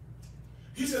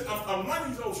 He said, I'm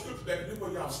running these old scriptures back, and this is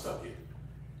where y'all stuck in.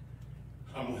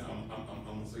 I'm going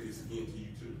to say this again to you,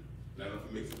 too. Now, if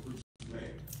it makes some preachers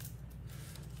mad.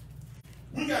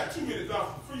 We got 2 minutes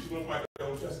off the preachers when we write the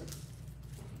Old Testament.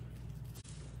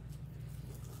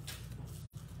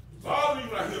 A lot of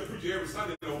you I hear preach every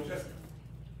Sunday in the Old Testament.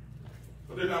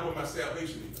 But they're not what my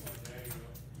salvation is.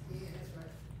 Yeah, that's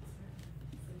right.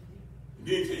 And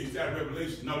then tell you that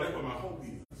Revelation. No, that's what my hope is.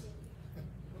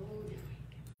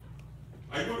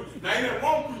 Now, ain't nothing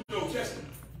wrong with the Old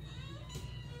Testament.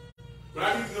 But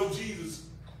I need to know Jesus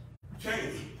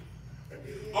came.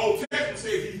 Old Testament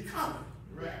says he's coming.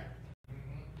 Right.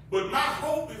 But my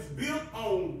hope is built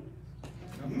on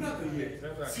nothing yet.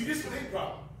 That's right. See, this is their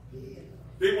problem. Yeah.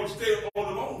 They want to stay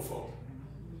on the old folk.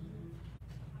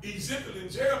 Ezekiel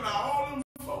and Jeremiah, all them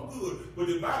folk good. But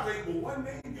the Bible ain't but one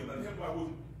name given unto him. I was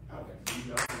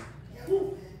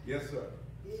Woo. Yes, sir.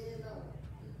 Yeah, Lord.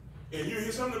 And you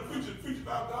hear some of the preachers preach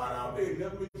about God out there and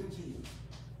never mention Jesus.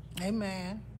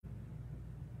 Amen.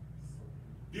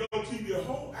 You on TV a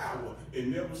whole hour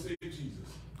and never say Jesus.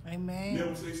 Amen.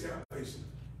 Never say salvation.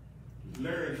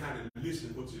 Learn how to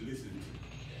listen to what you're listening to.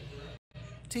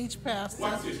 Teach, Pastor.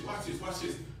 Watch this, watch this, watch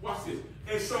this, watch this.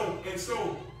 And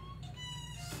so,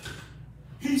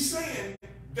 he's saying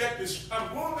that this,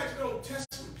 I'm going back to the Old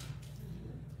Testament.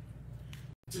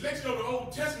 To let you know the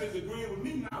Old Testament is agreeing with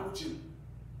me, not with you.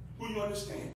 Who you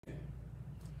understand?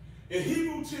 In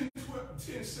Hebrews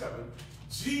 10:7,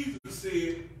 Jesus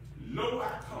said, lo,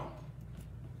 I come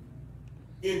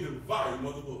in the volume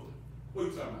of the book. What are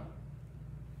you talking about?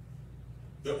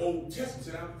 The Old Testament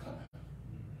said, I'm coming.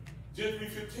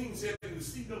 Genesis 3:15 said, in the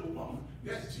seed of a woman,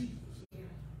 that's Jesus.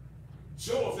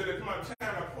 Joel said, there come out a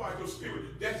time I pour out your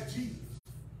spirit, that's Jesus.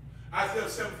 Isaiah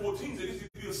 7:14 said, this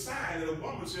will be a sign that a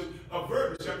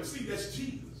virgin shall conceive, that's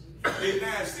Jesus. In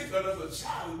 9:6, another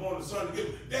child is born, the son of God,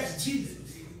 that's Jesus.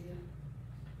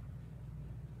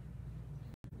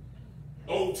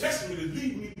 Old Testament is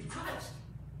leading me to Christ.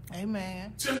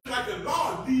 Amen. Just like the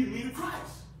law is leading me to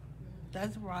Christ.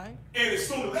 That's right. And as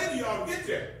soon as later y'all get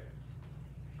there.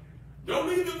 Don't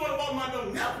leave this one walk my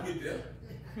don't never get there.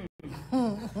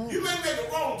 You may make a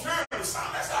wrong turn or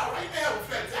something. That's all right now with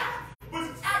flat tire. But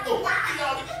it's after a while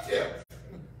y'all to get there.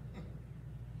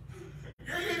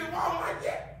 Girl, you ain't walk like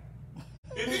that.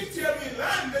 And then tell me in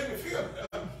line, make me feel.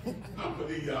 I'm gonna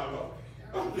leave y'all alone.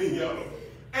 I'm gonna leave y'all alone.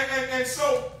 And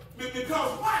so,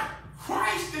 because why?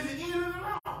 Christ is the end of the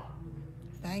law.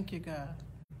 Thank you, God.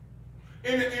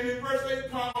 And in verse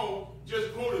 8, Paul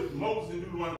just quoted Moses in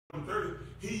Deuteronomy 30.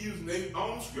 He used their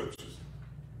own scriptures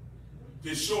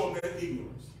to show them their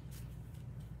ignorance.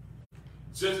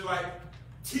 Just like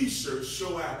T-shirts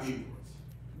show our ignorance.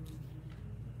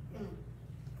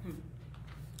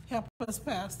 Help us,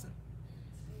 Pastor.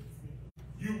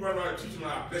 You run around teaching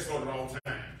out, that's on the wrong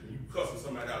time. And you cussing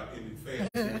somebody out in the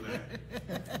fast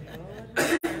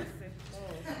line.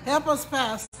 Help us,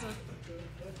 Pastor.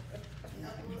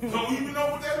 Don't even know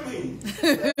what that means.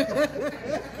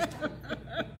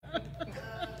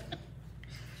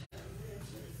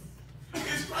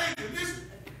 It's crazy. Listen,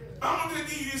 I'm going to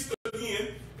give you this again.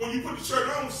 When you put the shirt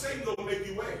on, Satan going to make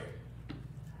you wear it.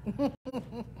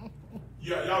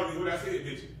 Yeah, y'all didn't hear what I said,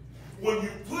 did you? When you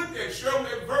put that shirt on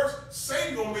that verse,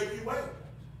 Satan going to make you wear it.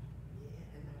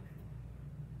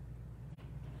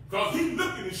 Because he's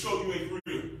looking to show you ain't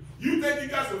real. You think you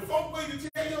got some folk way to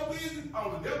tell your business?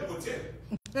 Oh, the devil will tell you.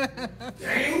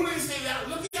 Dang, who they say that?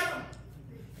 Look at him.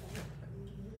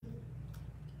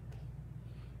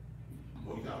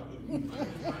 Boy, y'all look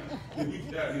at me.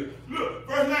 Get out here. Look,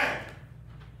 verse 9.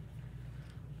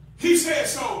 He said,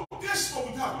 so this is what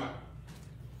we're talking about.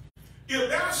 If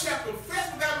thou shalt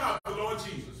confess with thy mouth the Lord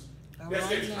Jesus, that's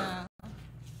right external. now.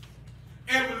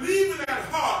 And believe in that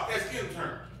heart, that's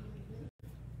internal.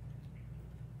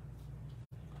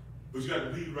 But you got to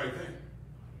believe the right thing.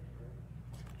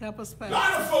 Help us, A Pastor.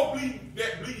 lot of folk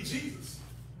believe Jesus.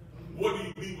 What do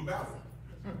you believe about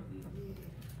him?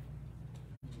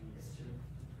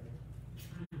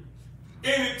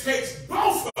 And it takes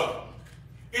both of them.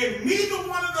 And neither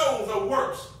one of those are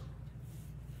works.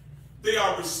 They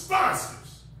are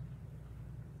responses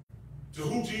to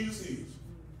who Jesus is.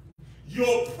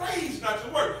 Your praise, not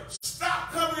your work.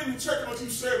 Stop coming in the church until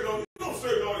you serve Lord. You don't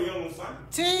serve Lord on Sunday.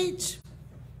 Teach.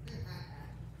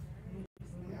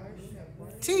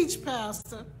 Teach,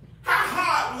 Pastor. How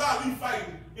hard was I leave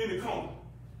fighting in the corner?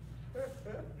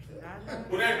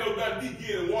 When that no done deep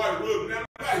getting water rubbing down,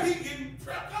 I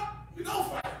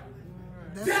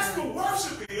That's the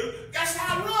worship is. That's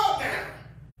how love down.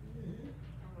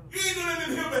 You ain't doing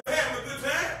anything here but having a good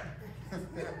time.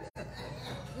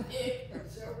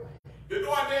 You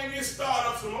go out there and get started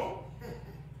up some more.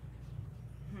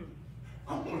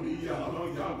 I'm gonna need y'all. I know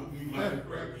y'all would be mighty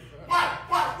great. What?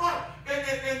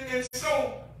 And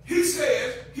so he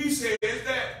says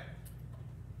that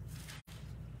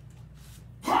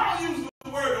Paul used the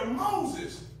word of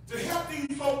Moses to help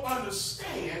these folk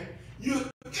understand you're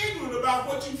ignorant about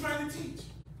what you're trying to teach.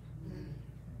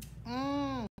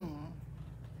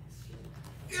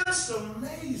 It's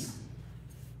amazing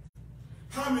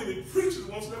how many preachers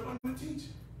won't step under the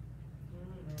teaching.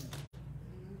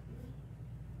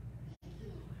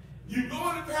 You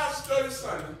go to the pastor study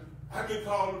Sunday, I get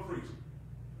called to preach.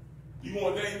 You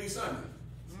want to ordain me Sunday?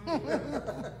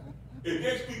 And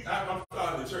next week, I'm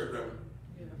starting the church, Reverend.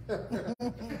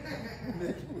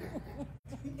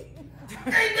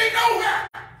 Ain't they nowhere?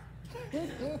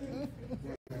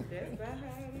 That's about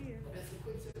how it is.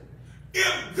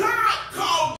 If God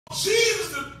called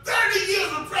Jesus to 30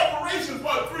 years of preparation for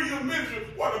a 3-year ministry,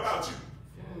 what about you?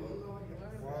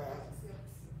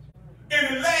 And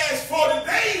the last 40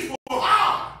 days were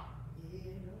hard.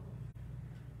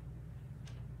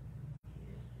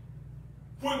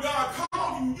 When God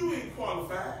called you, you ain't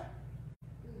qualified.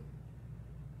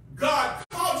 God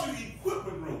called you the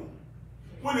equipment room.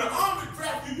 When the army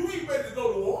drafted you, you ain't ready to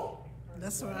go to war.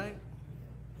 That's right.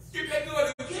 Get that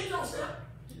good to kill yourself.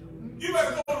 You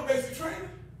better go to basic training.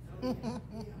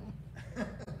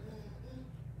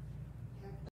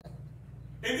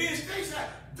 And then stateside,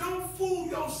 don't fool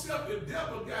yourself. The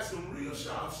devil got some real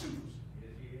sharp shooters.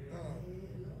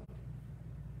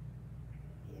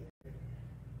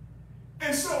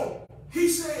 And so he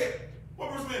said,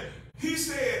 what was it? He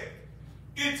said,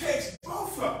 it takes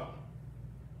both of them.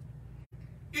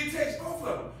 It takes both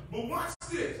of them. But watch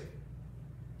this.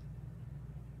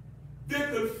 The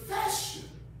confession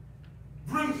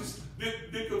brings us,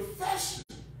 the confession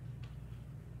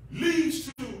leads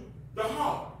to the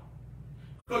heart.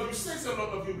 Because you say something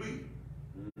of your belief.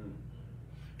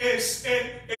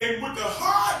 And with the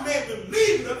heart man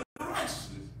believes unto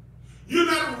righteousness. You're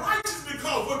not righteous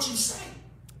because of what you say.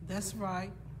 That's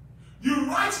right. You're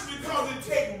righteous because it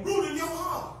takes root in your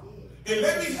heart. And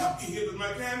let me help you here because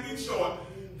my time is short.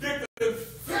 The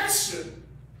confession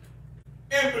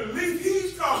and belief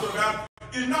he's talking about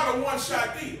is not a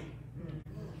one-shot deal.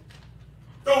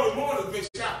 Though the morning's been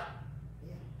shot.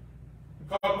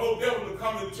 Because most devils will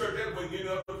come to the church that way, get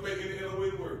up and play any other way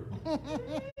to work.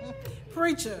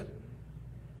 Preacher.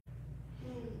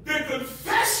 The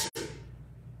confession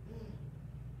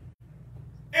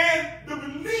and the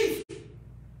belief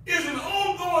is an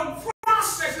ongoing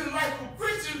process in life of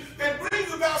Christians that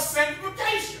brings about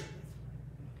sanctification.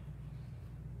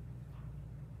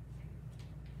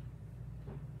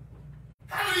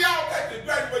 How many of y'all got to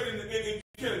graduate in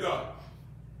kindergarten?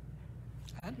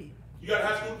 I did. You got a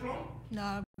high school diploma? No,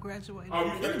 I graduated. Oh,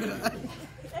 you graduated.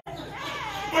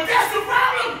 But that's the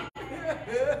problem.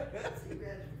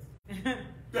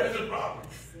 That's the problem.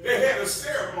 They had a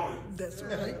ceremony. That's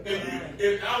right.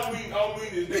 And all we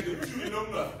is that you didn't know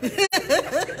nothing.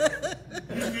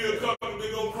 You still come with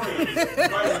big old cream.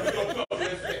 Right? Big old cup,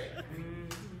 that's that.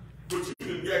 But you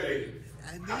didn't graduate.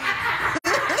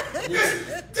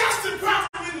 Listen, that's the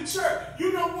problem in the church. You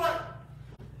know what?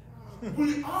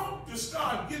 We ought to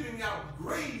start giving out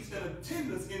grades and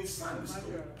attendance in Sunday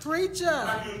school. Preacher.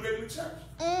 Like you in regular church.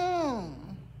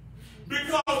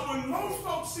 Because when most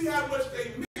folks see how much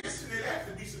they miss, they'd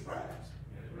actually be surprised.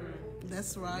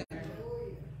 That's right.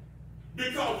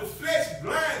 Because the flesh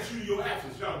blinds you your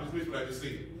absence. Y'all just miss what I just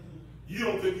said. You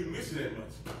don't think you're missing that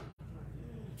much.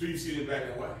 Till you see it in black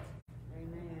and white.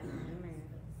 Amen.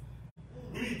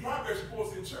 We need progress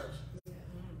reports in church.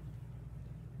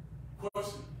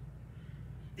 Question.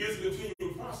 It's a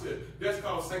continuing process. That's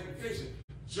called sanctification.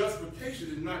 Justification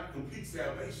is not complete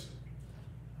salvation.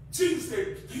 Jesus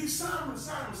said, Simon,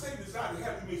 Satan desired to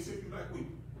have you made sick like we.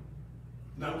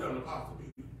 Now we're talking Apostle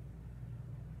Peter.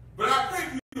 But I pray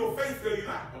for your faith fail you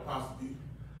not, Apostle Peter.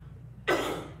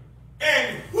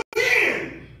 And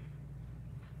when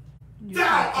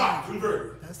thou art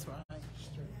converted. That's right.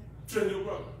 Tell your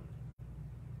brother.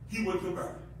 He wasn't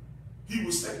converted. He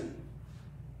was saved.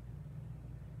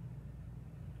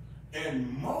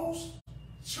 And most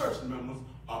church members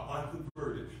are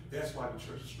unconverted. That's why the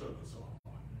church is struggling so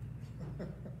hard.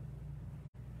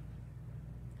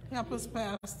 Help us,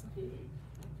 Pastor.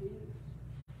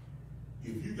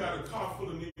 If you got a car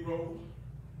full of Negroes,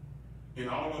 and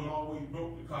all of them always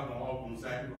broke, the car gonna all on the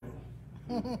side of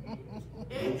the road.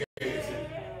 Okay,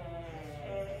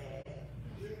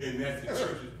 and that's the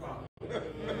church's problem.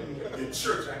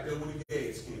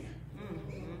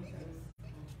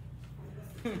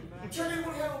 Church ain't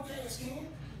want to have no gas can.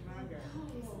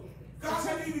 God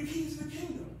said he give you the keys to the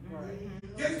kingdom.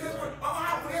 Guess what? I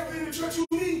put everything in the church you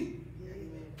need.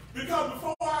 Because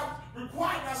before I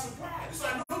required, I supplied. So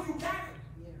I know you got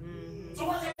it. So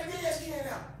why that gas can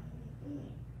out?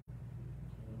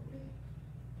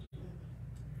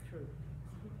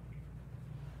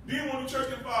 Then when the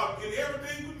church involved in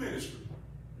everything with ministry.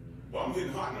 Well, I'm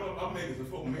getting hot now. I'm making some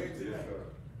folk mad today.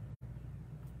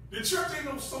 The church ain't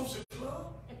no social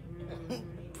club.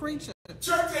 Preacher.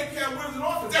 Church ain't care widows and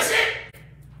orphans. That's it.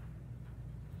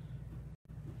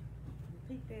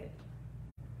 Repeat that.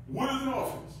 Widows and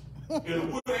orphans. And the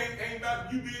widow ain't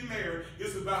about you being married.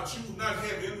 It's about you not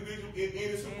having individual in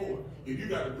any support. If you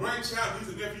got a grandchild, he's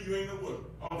a nephew, you ain't no widow.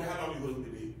 I don't care how long your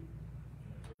husband did.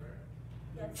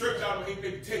 Church out ain't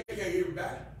they take care of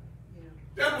everybody.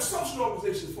 That's what social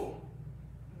organizations for.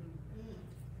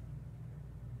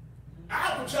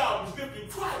 Our job is lifting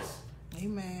Christ.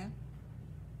 Amen.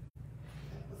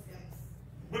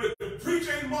 But if the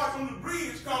preacher ain't marched on the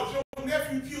bridge because your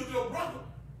nephew killed your brother,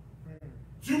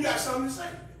 you got something to say.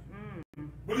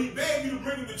 But he begged you to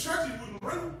bring him to church, he wouldn't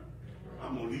bring him.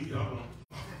 I'm going to leave y'all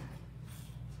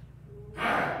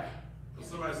alone.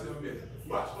 Somebody said,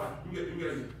 watch. You get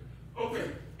here.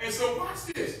 Okay, and so watch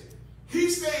this. He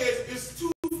says it's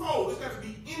twofold. It's got to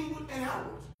be inward and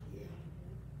outward.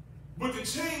 But the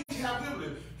change have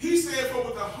liberty. He said, for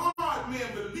with the heart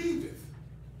man believeth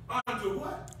unto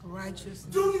what? Righteousness.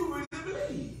 Do you really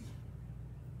believe?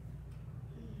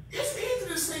 It's easy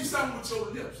to say something with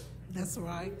your lips. That's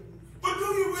right. But do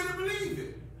you really believe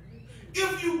it?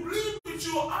 If you believe it,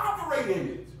 you'll operate in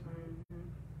it.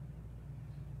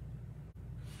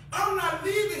 I'm not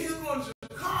leaving here going to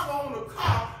Chicago on a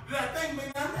car that I think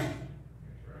may not make it.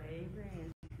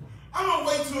 Amen. I'm going to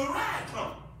wait till a ride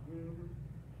comes.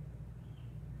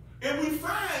 And we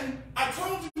find, I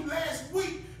told you last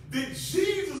week, that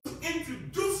Jesus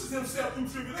introduces himself through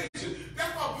tribulation.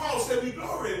 That's why Paul said we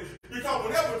glory in it. Because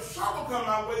whenever trouble comes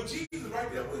our way, Jesus is right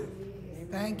there with it.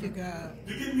 Thank you, God.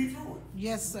 To get me through it.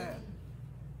 Yes, sir.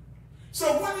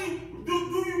 So what do you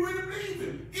really believe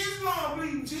in? Islam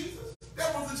believe in Jesus.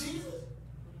 That was a Jesus.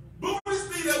 Buddhists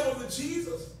believe that was a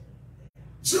Jesus.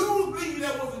 Jews believe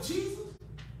that was a Jesus.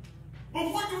 But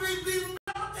what do they believe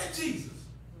about that Jesus?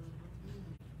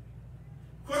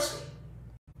 Question.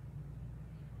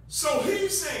 So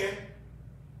he's saying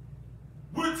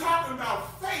we're talking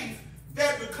about faith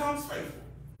that becomes faithful.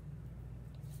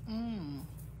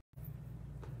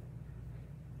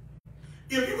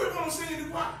 If you would want to sing in the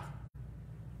choir,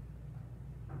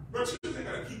 but you think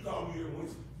I gotta keep calling you every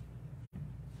Wednesday.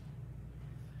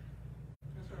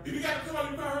 If you got to come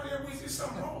out your choir every Wednesday, there's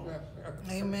something wrong.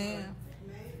 Amen.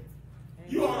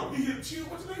 You ought to be here to chill.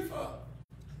 What's your name for?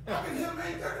 I've been here,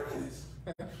 man, 30 minutes.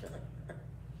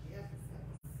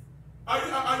 Are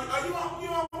you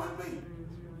all with me?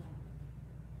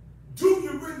 Do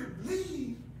you really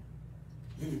believe?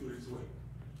 Let me put it this way.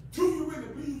 Do you really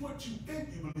believe what you think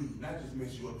you believe? Not just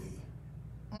mess you up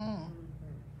then.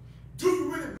 Do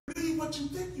you really believe what you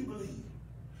think you believe?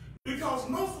 Because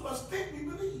most of us think we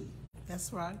believe.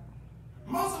 That's right.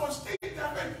 Most of us think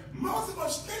that way. Most of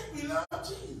us think we love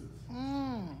Jesus.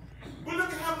 But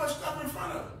look at how much stuff in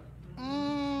front of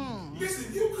him.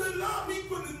 Listen, you couldn't love me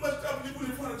putting as much stuff as you put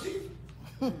in front of Jesus.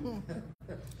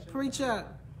 Preacher.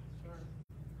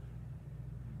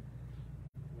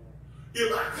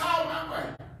 If I call my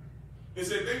wife and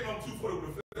say, baby, I'm 240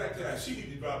 with a flat tire, she need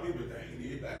to drop everything and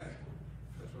everything. That's right.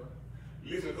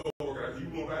 Listen, co-worker, you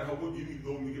want to ride home with me, you need to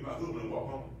go and get my husband and walk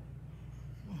home.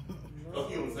 Up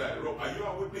here on the side of the road. Are you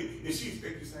all with me? And she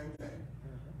expect the same thing.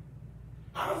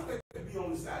 I don't expect her to be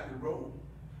on the side of the road.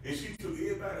 And she took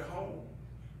everybody home.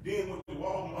 Then went to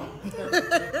Walmart. When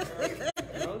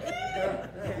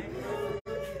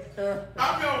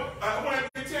I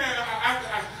get time,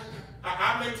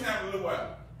 I make time a little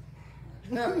while.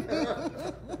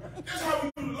 That's how we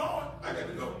do the Lord. I got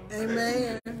to go.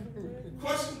 Amen.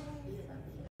 Question.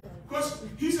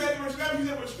 He said in verse 11, he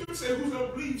said, but the scripture said,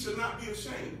 whosoever believes shall not be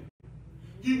ashamed.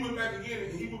 He went back again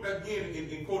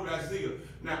and quoted Isaiah.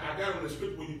 Now, I got on the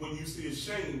scripture when you see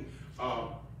ashamed,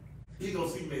 he's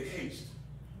going to see make haste.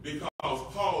 Because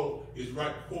Paul is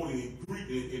quoting in Greek,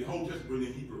 in Old Testament,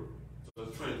 in Hebrew. So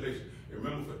it's a translation. And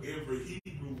remember, for every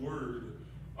Hebrew word,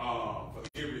 for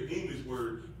every English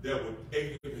word, there were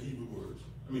 8 different Hebrew words.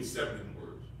 7 different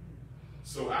words.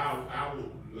 So our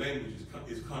language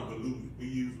is convoluted. We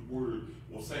use the word,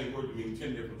 same word to mean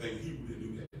 10 different things. Hebrew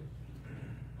didn't do that.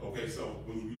 Okay, so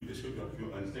when you read the scripture,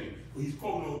 you'll understand. When he's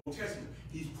quoting the Old Testament,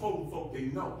 he's quoting folk they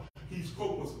know. He's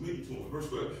quoting what's submitted to him. Verse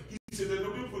 12, he said there's no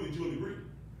difference between the Jew and the Greek.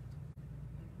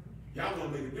 Y'all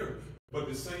want to make it different. But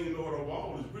the same Lord of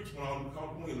all is rich when all the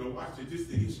come away. Now watch it, this is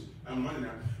the issue. I'm running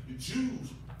out. The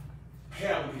Jews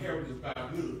have inheritance by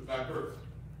blood, by birth.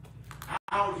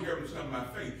 Our inheritance comes by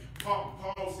faith.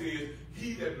 Paul says,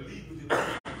 he that believeth in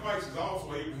Christ is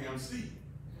also Abraham's seed.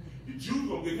 The Jews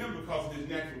don't get him because of his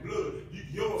natural blood.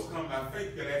 Yours come by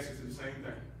faith, you got access to the same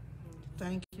thing.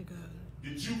 Thank you, God.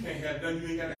 The Jew can't have done, you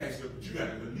ain't got to access, but you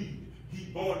got to believe it. He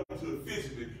born into it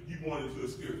physically, you born into it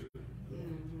spiritually.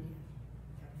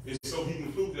 And so he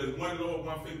concludes that one Lord,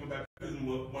 one faith, one baptism,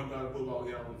 one God above all,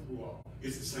 the other through all.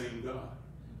 It's the same God.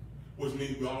 Which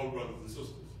means we're all brothers and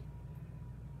sisters.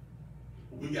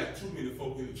 We got too many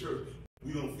folk in the church,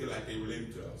 we don't feel like they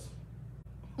related to us.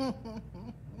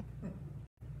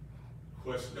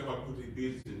 Question, that's why we put their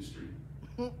business in the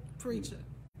street. Preacher.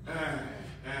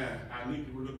 I need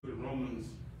to look at Romans.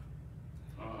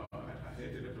 I had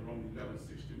that at the Romans 11,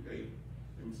 6 through 8.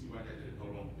 Let me see why I got that.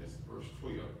 Hold on. That's verse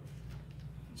 12.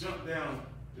 Jump down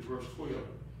to verse 12.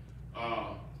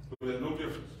 But there's no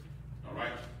difference. All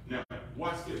right? Now,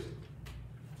 watch this.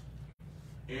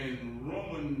 In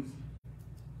Romans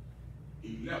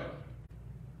 11,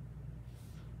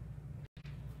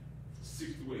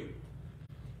 6 through 8.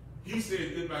 He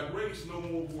said that by grace no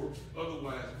more works,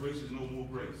 otherwise grace is no more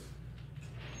grace.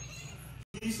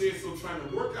 He said, so trying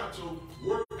to work out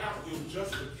your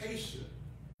justification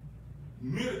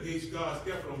mitigates God's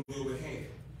effort on your behalf.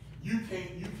 You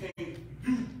can't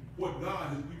do what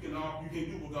God is, you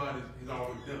can do what God has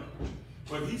already done.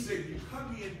 But he said, you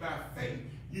come in by faith,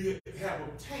 you have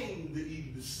obtained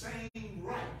the same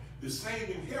right, the same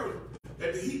inheritance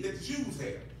that the Jews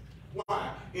had.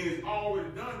 Why? And it's already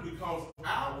done because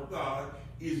our God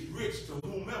is rich to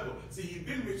whomever. See, he's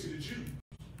been rich to the Jews,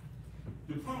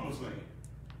 the promised land.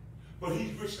 But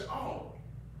he's rich to all.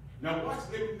 Now watch,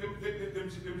 let me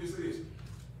just say this.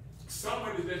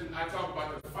 Somebody doesn't, I talk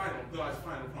about God's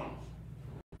final promise.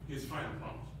 His final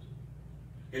promise.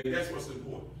 And that's what's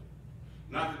important.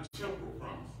 Not the temporal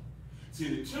promise. See,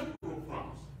 in the temporal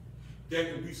promise,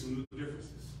 there can be some little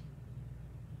differences.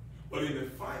 But in the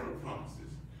final promises,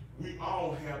 we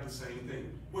all have the same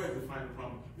thing. Where's the final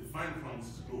promise? The final promise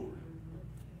is glory.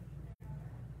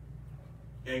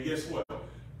 And guess what?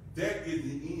 That is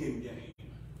the end game.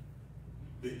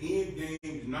 The end game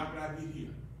is not what I get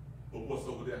here, but what's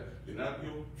over there. They're not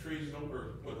your treasures on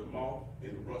earth, but the moth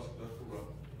and the rust doth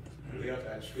corrupt. They are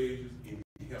thy treasures in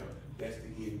heaven. That's the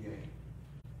end game.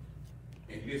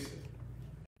 And listen,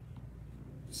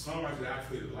 the songwriter that I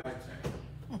traded a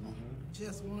lifetime.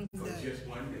 Just one For day. just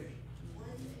one day.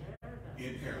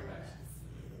 In paradise.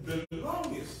 The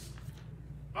longest,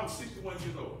 I'm 61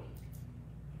 years old.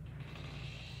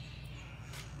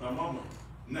 My mama,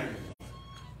 90.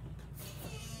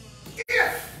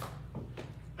 If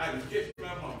I can get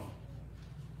my mama,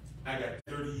 I got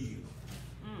 30 years.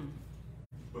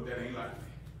 But that ain't like me.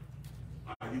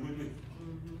 Are you with me?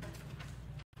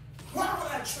 Why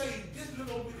would I trade this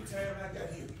little bit of time I got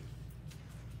here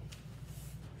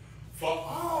for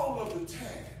all of the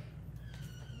time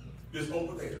that's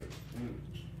over there?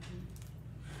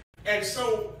 And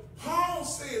so Paul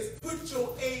says, put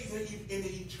your eggs in the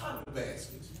eternal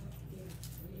baskets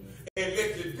and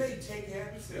let the day take care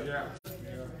of itself. Yeah.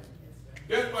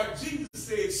 That's why Jesus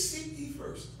said, seek ye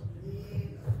first.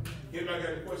 Anybody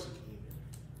got any questions?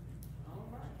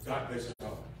 God bless you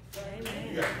all. Amen.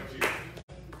 You got it, Jesus.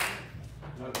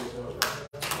 God bless you all.